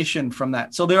information from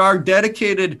that. So there are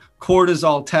dedicated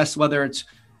cortisol tests, whether it's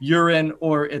urine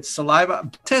or it's saliva.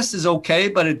 Test is okay,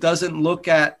 but it doesn't look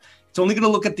at, it's only going to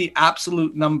look at the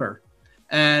absolute number.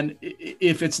 And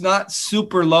if it's not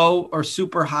super low or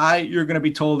super high, you're going to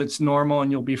be told it's normal and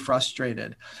you'll be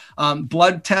frustrated.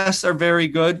 Blood tests are very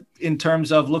good in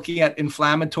terms of looking at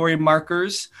inflammatory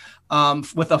markers.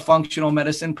 With a functional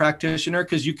medicine practitioner,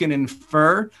 because you can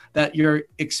infer that you're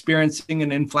experiencing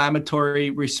an inflammatory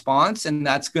response and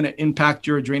that's going to impact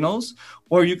your adrenals,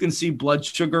 or you can see blood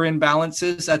sugar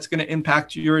imbalances that's going to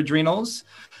impact your adrenals.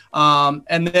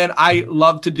 And then I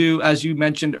love to do, as you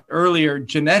mentioned earlier,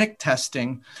 genetic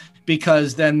testing,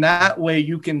 because then that way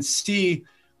you can see,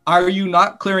 are you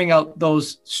not clearing out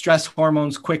those stress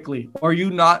hormones quickly? Are you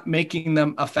not making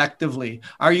them effectively?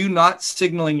 Are you not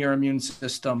signaling your immune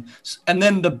system? And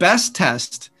then the best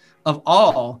test of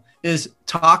all is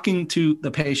talking to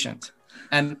the patient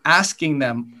and asking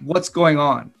them what's going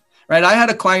on, right? I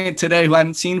had a client today who I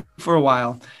hadn't seen for a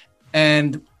while,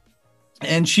 and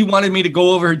she wanted me to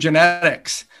go over her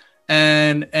genetics.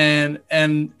 And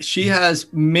she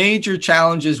has major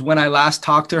challenges. When I last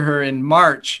talked to her in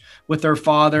March with her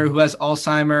father who has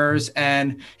Alzheimer's,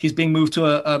 and he's being moved to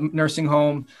a nursing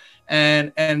home.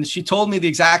 And she told me the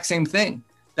exact same thing,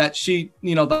 that she,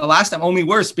 the last time only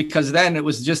worse, because then it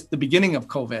was just the beginning of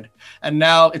COVID and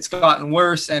now it's gotten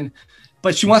worse.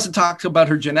 But she wants to talk about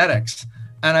her genetics.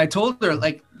 And I told her,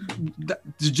 like, the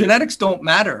genetics don't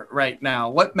matter right now.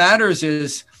 What matters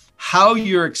is how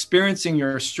you're experiencing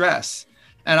your stress.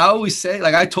 And I always say,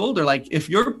 like, I told her, like, if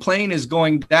your plane is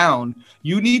going down,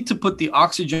 you need to put the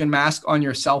oxygen mask on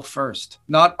yourself first,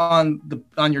 not on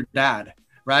your dad,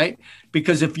 right?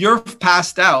 Because if you're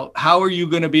passed out, how are you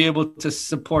going to be able to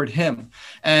support him?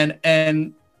 And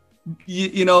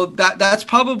that's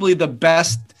probably the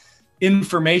best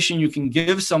information you can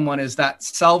give someone, is that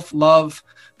self-love,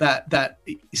 that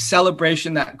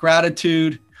celebration, that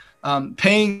gratitude,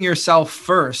 paying yourself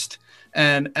first.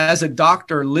 And as a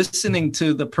doctor, listening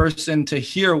to the person to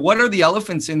hear, what are the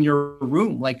elephants in your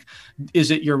room? Like,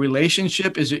 is it your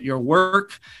relationship? Is it your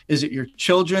work? Is it your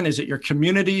children? Is it your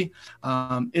community?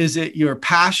 Is it your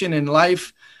passion in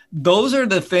life? Those are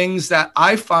the things that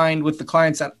I find with the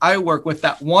clients that I work with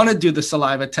that want to do the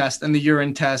saliva test and the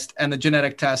urine test and the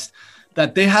genetic test,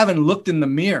 that they haven't looked in the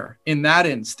mirror in that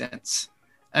instance.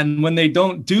 And when they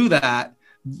don't do that,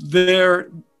 they're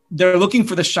looking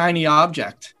for the shiny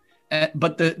object.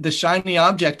 But the shiny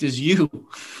object is you.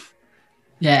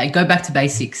 Yeah, go back to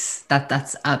basics.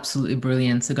 That's absolutely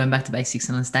brilliant. So going back to basics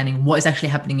and understanding what is actually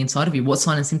happening inside of you, what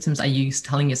signs and symptoms are you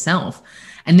telling yourself,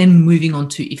 and then moving on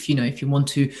to, if you want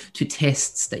to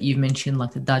tests that you've mentioned,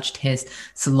 like the Dutch test,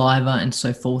 saliva, and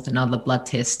so forth, and other blood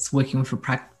tests, working with a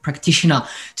practitioner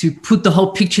to put the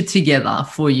whole picture together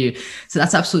for you. So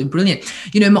that's absolutely brilliant.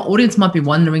 My audience might be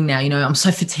wondering now, I'm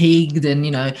so fatigued and,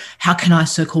 how can I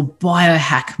so-called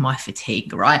biohack my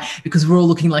fatigue, right? Because we're all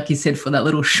looking, like you said, for that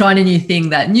little shiny new thing,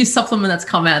 that new supplement that's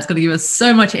come out. It's going to give us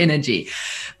so much energy.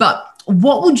 But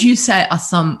what would you say are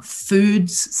some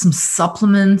foods, some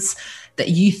supplements that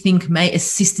you think may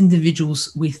assist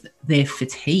individuals with their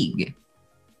fatigue?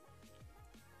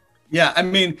 Yeah, I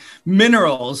mean,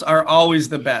 minerals are always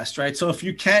the best, right? So if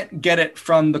you can't get it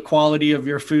from the quality of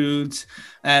your foods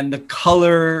and the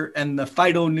color and the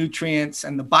phytonutrients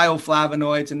and the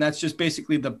bioflavonoids, and that's just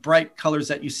basically the bright colors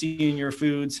that you see in your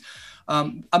foods,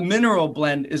 a mineral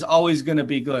blend is always going to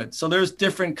be good. So there's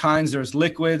different kinds. There's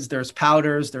liquids, there's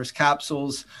powders, there's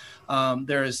capsules,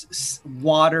 there's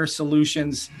water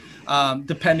solutions,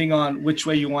 depending on which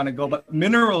way you want to go. But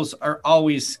minerals are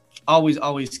always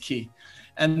key.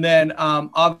 And then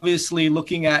obviously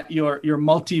looking at your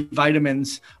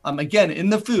multivitamins, again, in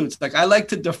the foods, like I like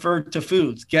to defer to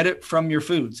foods, get it from your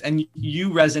foods. And you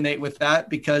resonate with that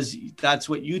because that's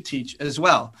what you teach as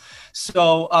well.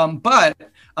 So, but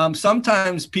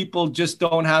sometimes people just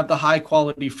don't have the high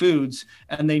quality foods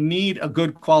and they need a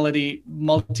good quality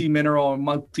multi-mineral or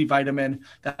multivitamin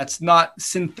that's not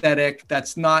synthetic,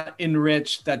 that's not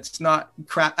enriched, that's not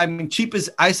crap. I mean, cheap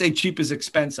is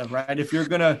expensive, right? If you're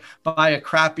going to buy a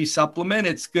crappy supplement,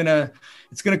 it's going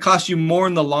to cost you more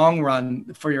in the long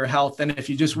run for your health than if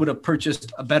you just would have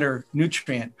purchased a better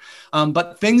nutrient.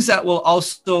 But things that will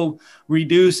also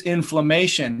reduce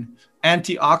inflammation,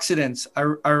 antioxidants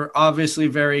are obviously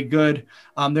very good.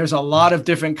 There's a lot of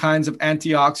different kinds of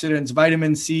antioxidants: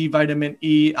 vitamin C, vitamin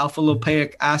E, alpha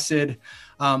lipoic acid.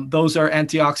 Those are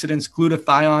antioxidants.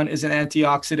 Glutathione is an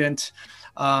antioxidant.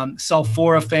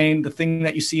 Sulforaphane, the thing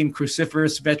that you see in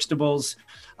cruciferous vegetables,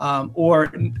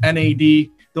 or NAD.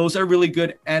 Those are really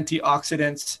good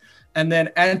antioxidants. And then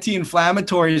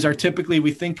anti-inflammatories are typically,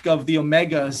 we think of the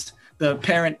omegas, the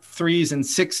parent 3s and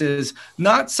 6s.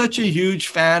 Not such a huge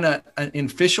fan in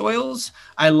fish oils.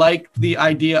 I like the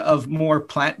idea of more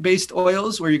plant-based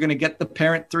oils where you're going to get the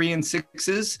parent 3 and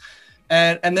 6s.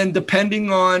 And then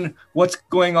depending on what's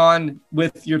going on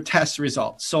with your test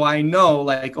results. So I know,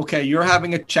 like, okay, you're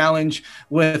having a challenge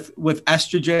with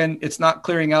estrogen. It's not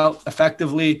clearing out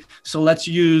effectively. So let's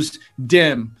use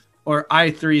DIM or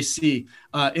I3C,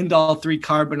 indole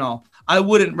 3-carbinol. I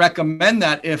wouldn't recommend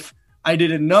that if I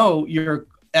didn't know your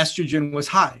estrogen was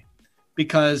high,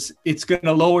 because it's going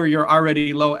to lower your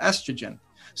already low estrogen.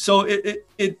 So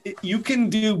you can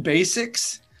do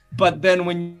basics. But then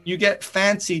when you get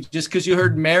fancy, just because you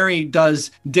heard Mary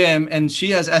does DIM and she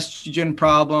has estrogen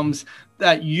problems,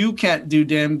 that you can't do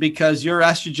DIM because your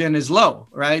estrogen is low,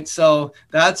 right? So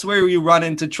that's where you run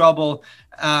into trouble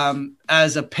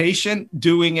as a patient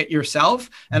doing it yourself,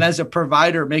 and as a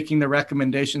provider making the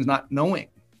recommendations not knowing.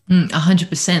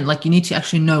 100%. Like, you need to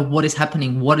actually know what is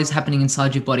happening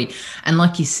inside your body. And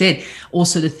like you said,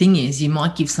 also the thing is, you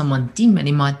might give someone DIM and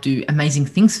it might do amazing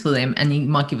things for them, and you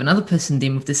might give another person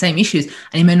DIM with the same issues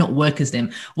and it may not work as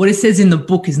them. What it says in the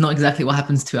book is not exactly what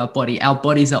happens to our body. Our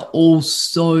bodies are all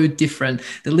so different.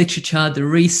 The literature, the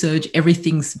research,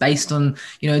 everything's based on,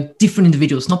 different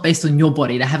individuals, not based on your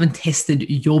body. They haven't tested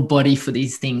your body for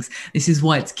these things. This is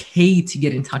why it's key to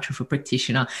get in touch with a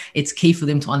practitioner. It's key for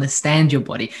them to understand your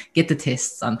body, get the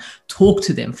tests done, talk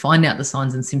to them, find out the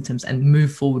signs and symptoms, and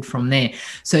move forward from there.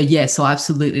 So I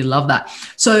absolutely love that.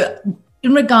 So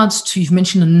in regards to, you've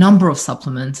mentioned a number of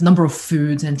supplements, a number of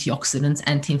foods, antioxidants,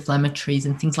 anti-inflammatories,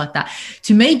 and things like that.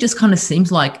 To me, it just kind of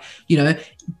seems like,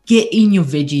 get in your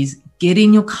veggies, get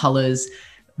in your colors,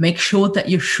 make sure that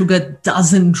your sugar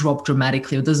doesn't drop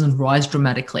dramatically or doesn't rise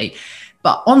dramatically.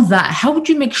 But on that, how would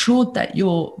you make sure that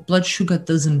your blood sugar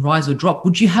doesn't rise or drop?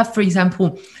 Would you have, for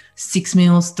example, 6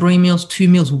 meals, 3 meals, 2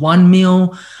 meals, 1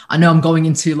 meal? I know I'm going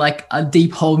into like a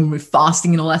deep hole with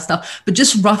fasting and all that stuff, but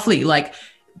just roughly, like,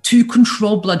 to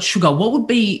control blood sugar, what would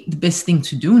be the best thing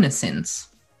to do in a sense?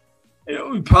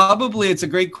 Probably, it's a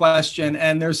great question.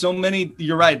 And there's so many,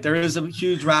 you're right. There is a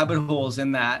huge rabbit holes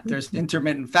in that. There's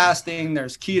intermittent fasting,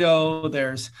 there's keto,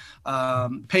 there's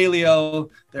paleo,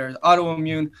 there's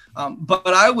autoimmune. But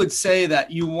I would say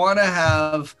that you want to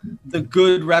have the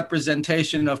good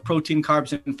representation of protein,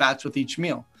 carbs, and fats with each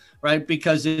meal, right?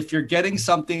 Because if you're getting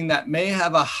something that may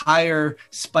have a higher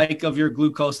spike of your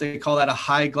glucose, they call that a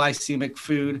high glycemic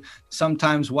food.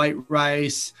 Sometimes white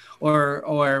rice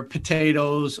or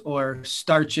potatoes or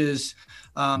starches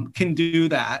can do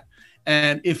that.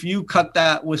 And if you cut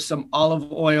that with some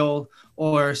olive oil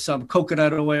or some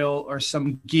coconut oil or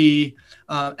some ghee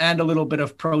and a little bit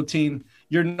of protein,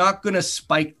 you're not going to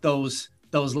spike those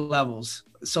levels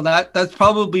so that's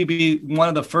probably be one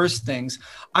of the first things.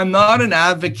 I'm not an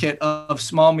advocate of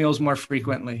small meals more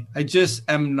frequently. I just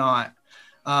am not.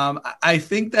 I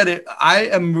think that I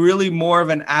am really more of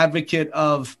an advocate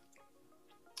of,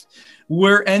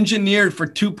 we're engineered for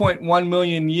 2.1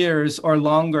 million years or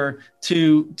longer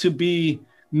to be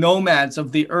nomads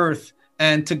of the earth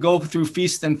and to go through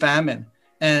feast and famine.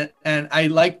 And I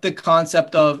like the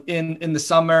concept of in the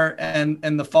summer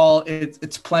and the fall,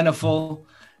 it's plentiful.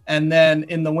 And then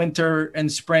in the winter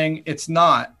and spring, it's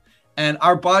not. And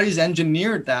our body's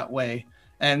engineered that way.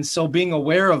 And so being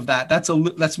aware of that,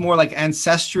 that's more like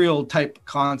ancestral type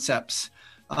concepts.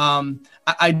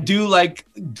 I do like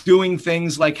doing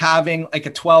things like having like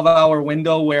a 12-hour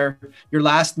window where your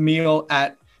last meal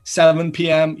at 7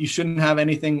 p.m., you shouldn't have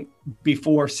anything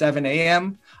before 7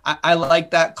 a.m. I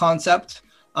like that concept.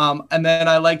 And then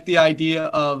I like the idea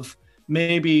of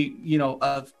maybe,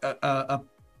 a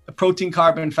protein,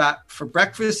 carbon, fat for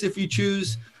breakfast if you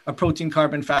choose, a protein,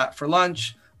 carbon, fat for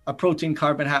lunch, a protein,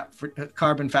 carbon,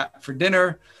 fat for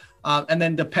dinner. And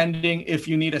then depending if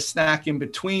you need a snack in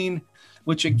between,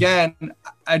 which again,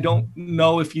 I don't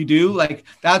know if you do. Like,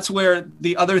 that's where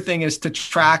the other thing is to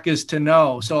track, is to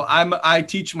know. So I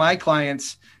teach my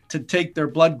clients to take their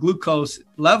blood glucose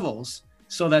levels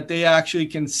so that they actually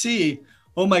can see,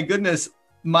 oh my goodness,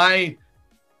 my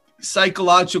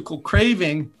psychological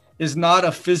craving is not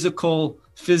a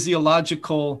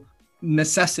physiological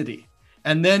necessity.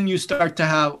 And then you start to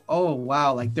have, oh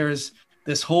wow, like there's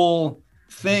this whole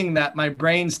thing that my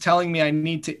brain's telling me I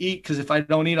need to eat, because if I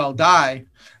don't eat, I'll die.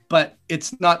 But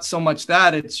it's not so much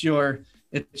that, it's your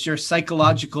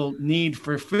psychological need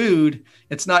for food.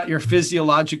 It's not your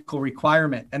physiological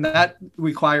requirement. And that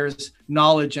requires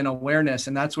knowledge and awareness.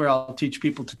 And that's where I'll teach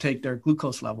people to take their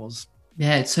glucose levels.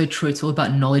 Yeah, it's so true. It's all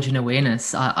about knowledge and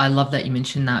awareness. I love that you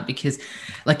mentioned that, because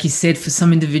like you said, for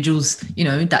some individuals,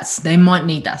 they might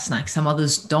need that snack. Some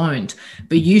others don't.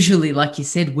 But usually, like you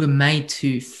said, we're made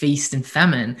to feast and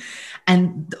famine.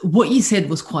 And what you said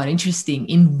was quite interesting.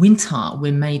 In winter,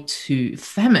 we're made to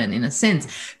famine in a sense.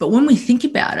 But when we think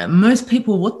about it, most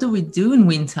people, what do we do in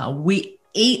winter? We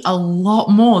eat a lot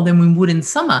more than we would in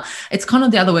summer. It's kind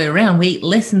of the other way around. We eat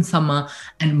less in summer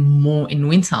and more in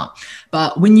winter.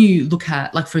 But when you look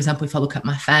at, like, for example, if I look at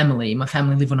my family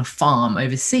live on a farm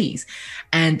overseas,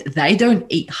 and they don't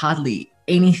eat hardly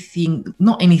anything,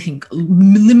 not anything,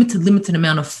 limited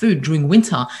amount of food during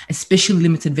winter, especially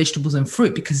limited vegetables and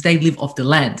fruit, because they live off the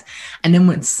land. And then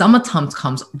when summertime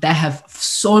comes, they have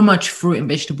so much fruit and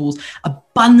vegetables,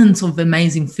 abundance of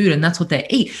amazing food, and that's what they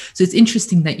eat. So it's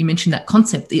interesting that you mentioned that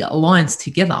concept, the alliance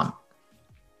together.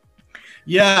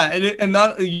 Yeah,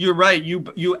 and you're right.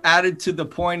 You added to the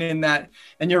point in that,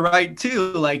 and you're right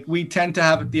too. Like, we tend to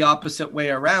have it the opposite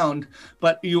way around,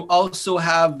 but you also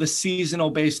have the seasonal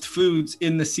based foods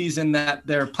in the season that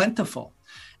they're plentiful,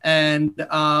 and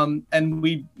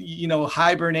we,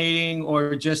 hibernating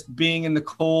or just being in the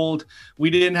cold,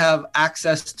 we didn't have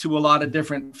access to a lot of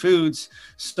different foods.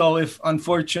 So if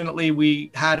unfortunately we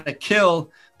had a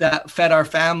kill that fed our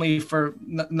family for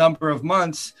a number of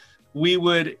months, we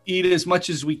would eat as much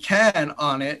as we can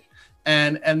on it.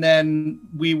 And then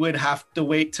we would have to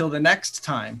wait till the next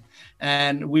time.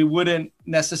 And we wouldn't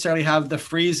necessarily have the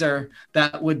freezer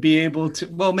that would be able to,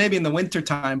 well, maybe in the winter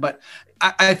time, but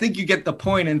I think you get the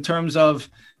point in terms of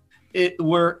it.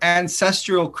 We're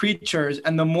ancestral creatures.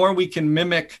 And the more we can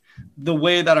mimic the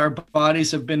way that our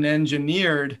bodies have been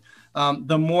engineered,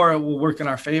 the more it will work in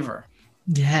our favor.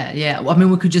 Yeah. Well, I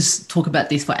mean, we could just talk about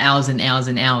this for hours and hours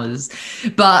and hours.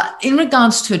 But in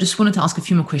regards to, I just wanted to ask a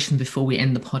few more questions before we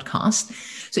end the podcast.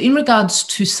 So in regards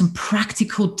to some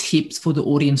practical tips for the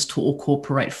audience to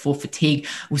incorporate for fatigue,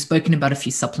 we've spoken about a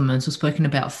few supplements, we've spoken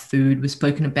about food, we've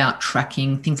spoken about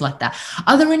tracking, things like that.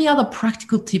 Are there any other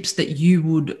practical tips that you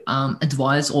would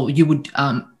advise, or you would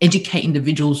educate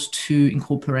individuals to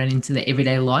incorporate into their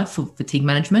everyday life for fatigue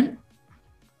management?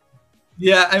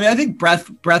 Yeah, I mean, I think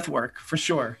breath work for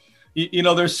sure.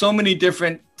 There's so many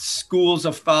different schools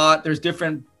of thought. There's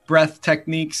different breath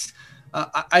techniques.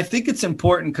 I think it's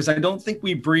important because I don't think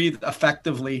we breathe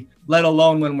effectively, let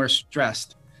alone when we're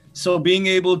stressed. So being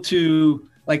able to,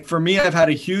 like, for me, I've had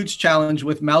a huge challenge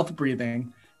with mouth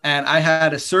breathing, and I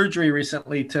had a surgery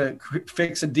recently to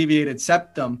fix a deviated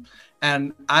septum,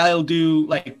 and I'll do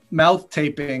like mouth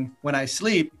taping when I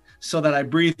sleep so that I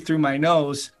breathe through my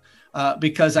nose.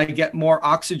 Because I get more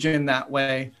oxygen that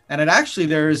way. And it actually,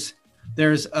 there's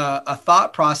a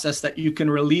thought process that you can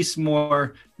release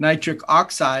more nitric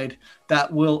oxide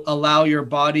that will allow your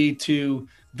body to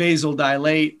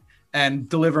vasodilate and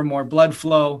deliver more blood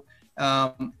flow.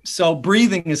 So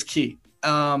breathing is key,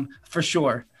 for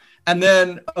sure. And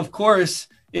then, of course,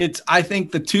 I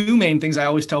think the two main things I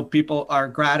always tell people are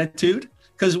gratitude,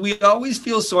 because we always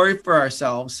feel sorry for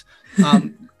ourselves.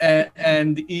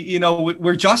 And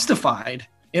we're justified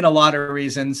in a lot of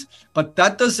reasons, but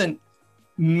that doesn't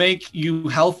make you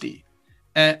healthy.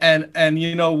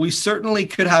 And we certainly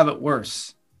could have it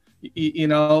worse.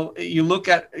 You look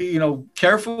at,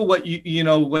 careful what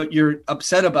what you're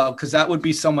upset about, because that would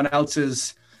be someone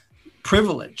else's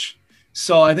privilege.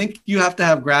 So I think you have to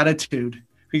have gratitude,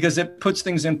 because it puts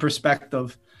things in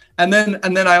perspective. And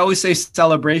then I always say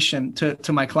celebration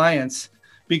to my clients,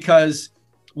 because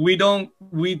we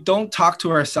don't talk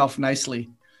to ourselves nicely,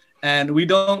 and we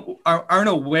aren't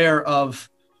aware of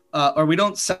or we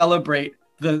don't celebrate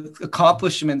the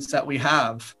accomplishments that we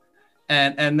have.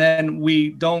 And then we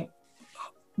don't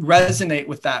resonate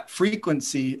with that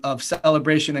frequency of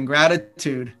celebration and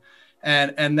gratitude.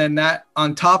 And then that,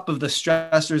 on top of the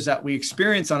stressors that we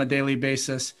experience on a daily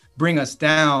basis, bring us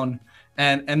down.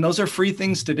 And those are free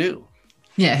things to do.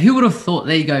 Yeah, who would have thought?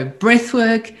 There you go.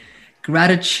 Breathwork,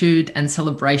 gratitude, and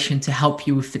celebration to help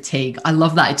you with fatigue. I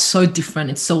love that. It's so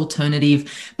different. It's so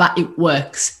alternative, but it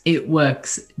works. It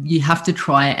works. You have to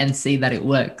try it and see that it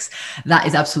works. That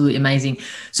is absolutely amazing.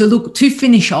 So look, to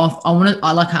finish off,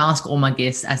 I like to ask all my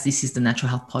guests, as this is the Natural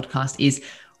Health Podcast, is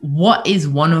what is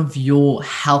one of your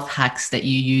health hacks that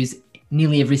you use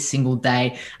nearly every single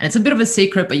day? And it's a bit of a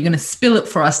secret, but you're going to spill it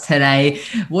for us today.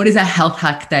 What is a health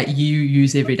hack that you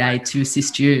use every day to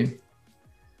assist you?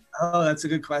 Oh, that's a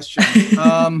good question.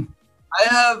 I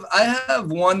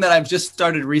have one that I've just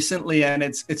started recently, and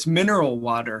it's mineral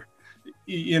water.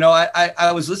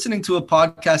 I was listening to a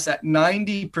podcast that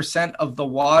 90% of the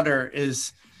water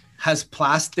has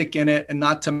plastic in it, and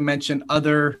not to mention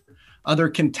other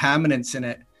contaminants in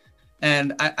it.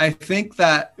 And I think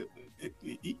that,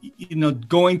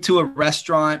 going to a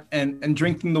restaurant and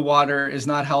drinking the water is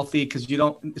not healthy, because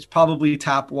it's probably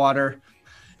tap water.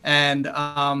 And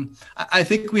I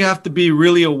think we have to be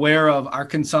really aware of our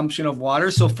consumption of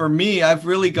water. So for me, I've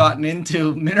really gotten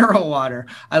into mineral water.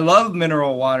 I love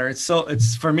mineral water.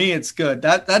 For me, it's good.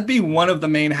 That'd be one of the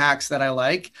main hacks that I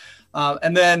like.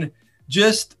 And then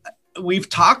we've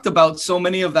talked about so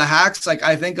many of the hacks. Like,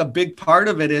 I think a big part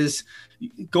of it is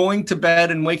going to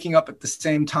bed and waking up at the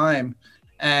same time,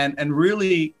 and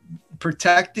really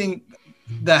protecting.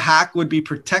 The hack would be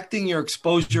protecting your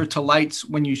exposure to lights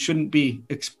when you shouldn't be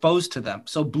exposed to them.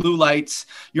 So blue lights,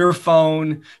 your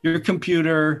phone, your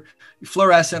computer,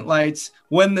 fluorescent lights,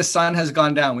 when the sun has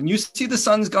gone down. When you see the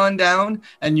sun's gone down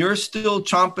and you're still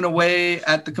chomping away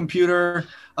at the computer,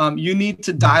 you need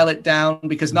to dial it down,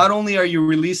 because not only are you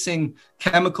releasing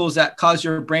chemicals that cause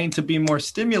your brain to be more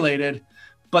stimulated,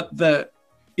 but the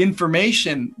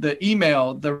information, the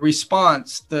email, the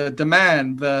response, the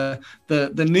demand, the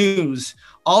news,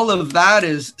 all of that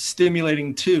is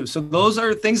stimulating too. So those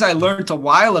are things I learned a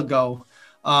while ago,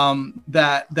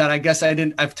 that I guess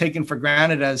I've taken for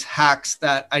granted as hacks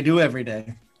that I do every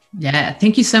day. Yeah,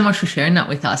 thank you so much for sharing that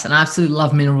with us. And I absolutely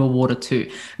love mineral water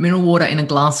too. Mineral water in a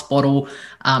glass bottle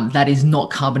that is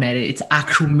not carbonated. It's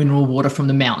actual mineral water from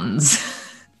the mountains.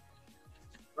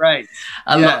 Right.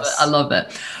 I love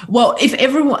it. Well, if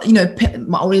everyone,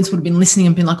 my audience would have been listening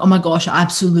and been like, oh my gosh, I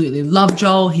absolutely love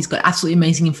Joel. He's got absolutely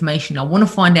amazing information. I want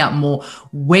to find out more.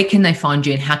 Where can they find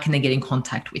you, and how can they get in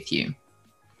contact with you?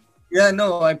 Yeah,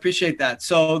 no, I appreciate that.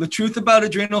 So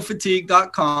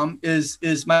thetruthaboutadrenalfatigue.com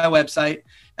is my website.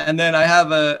 And then I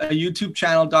have a YouTube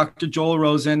channel, Dr. Joel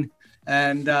Rosen.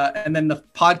 And then the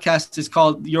podcast is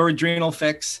called Your Adrenal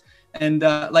Fix. And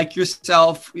like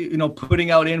yourself,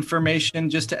 putting out information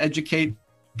just to educate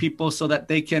people so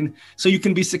you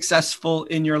can be successful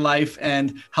in your life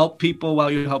and help people while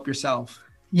you help yourself.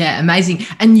 Yeah, amazing.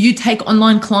 And you take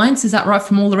online clients, is that right,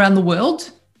 from all around the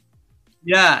world?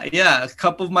 Yeah. A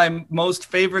couple of my most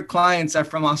favorite clients are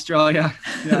from Australia.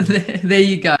 Yeah. There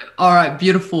you go. All right,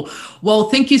 beautiful. Well,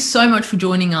 thank you so much for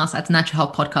joining us at the Natural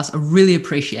Health Podcast. I really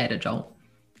appreciate it, Joel.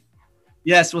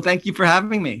 Yes, well, thank you for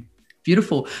having me.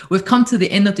 Beautiful. We've come to the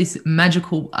end of this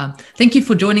magical. Thank you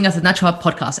for joining us at Natural Health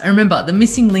Podcast. And remember, the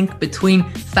missing link between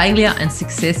failure and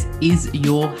success is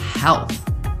your health.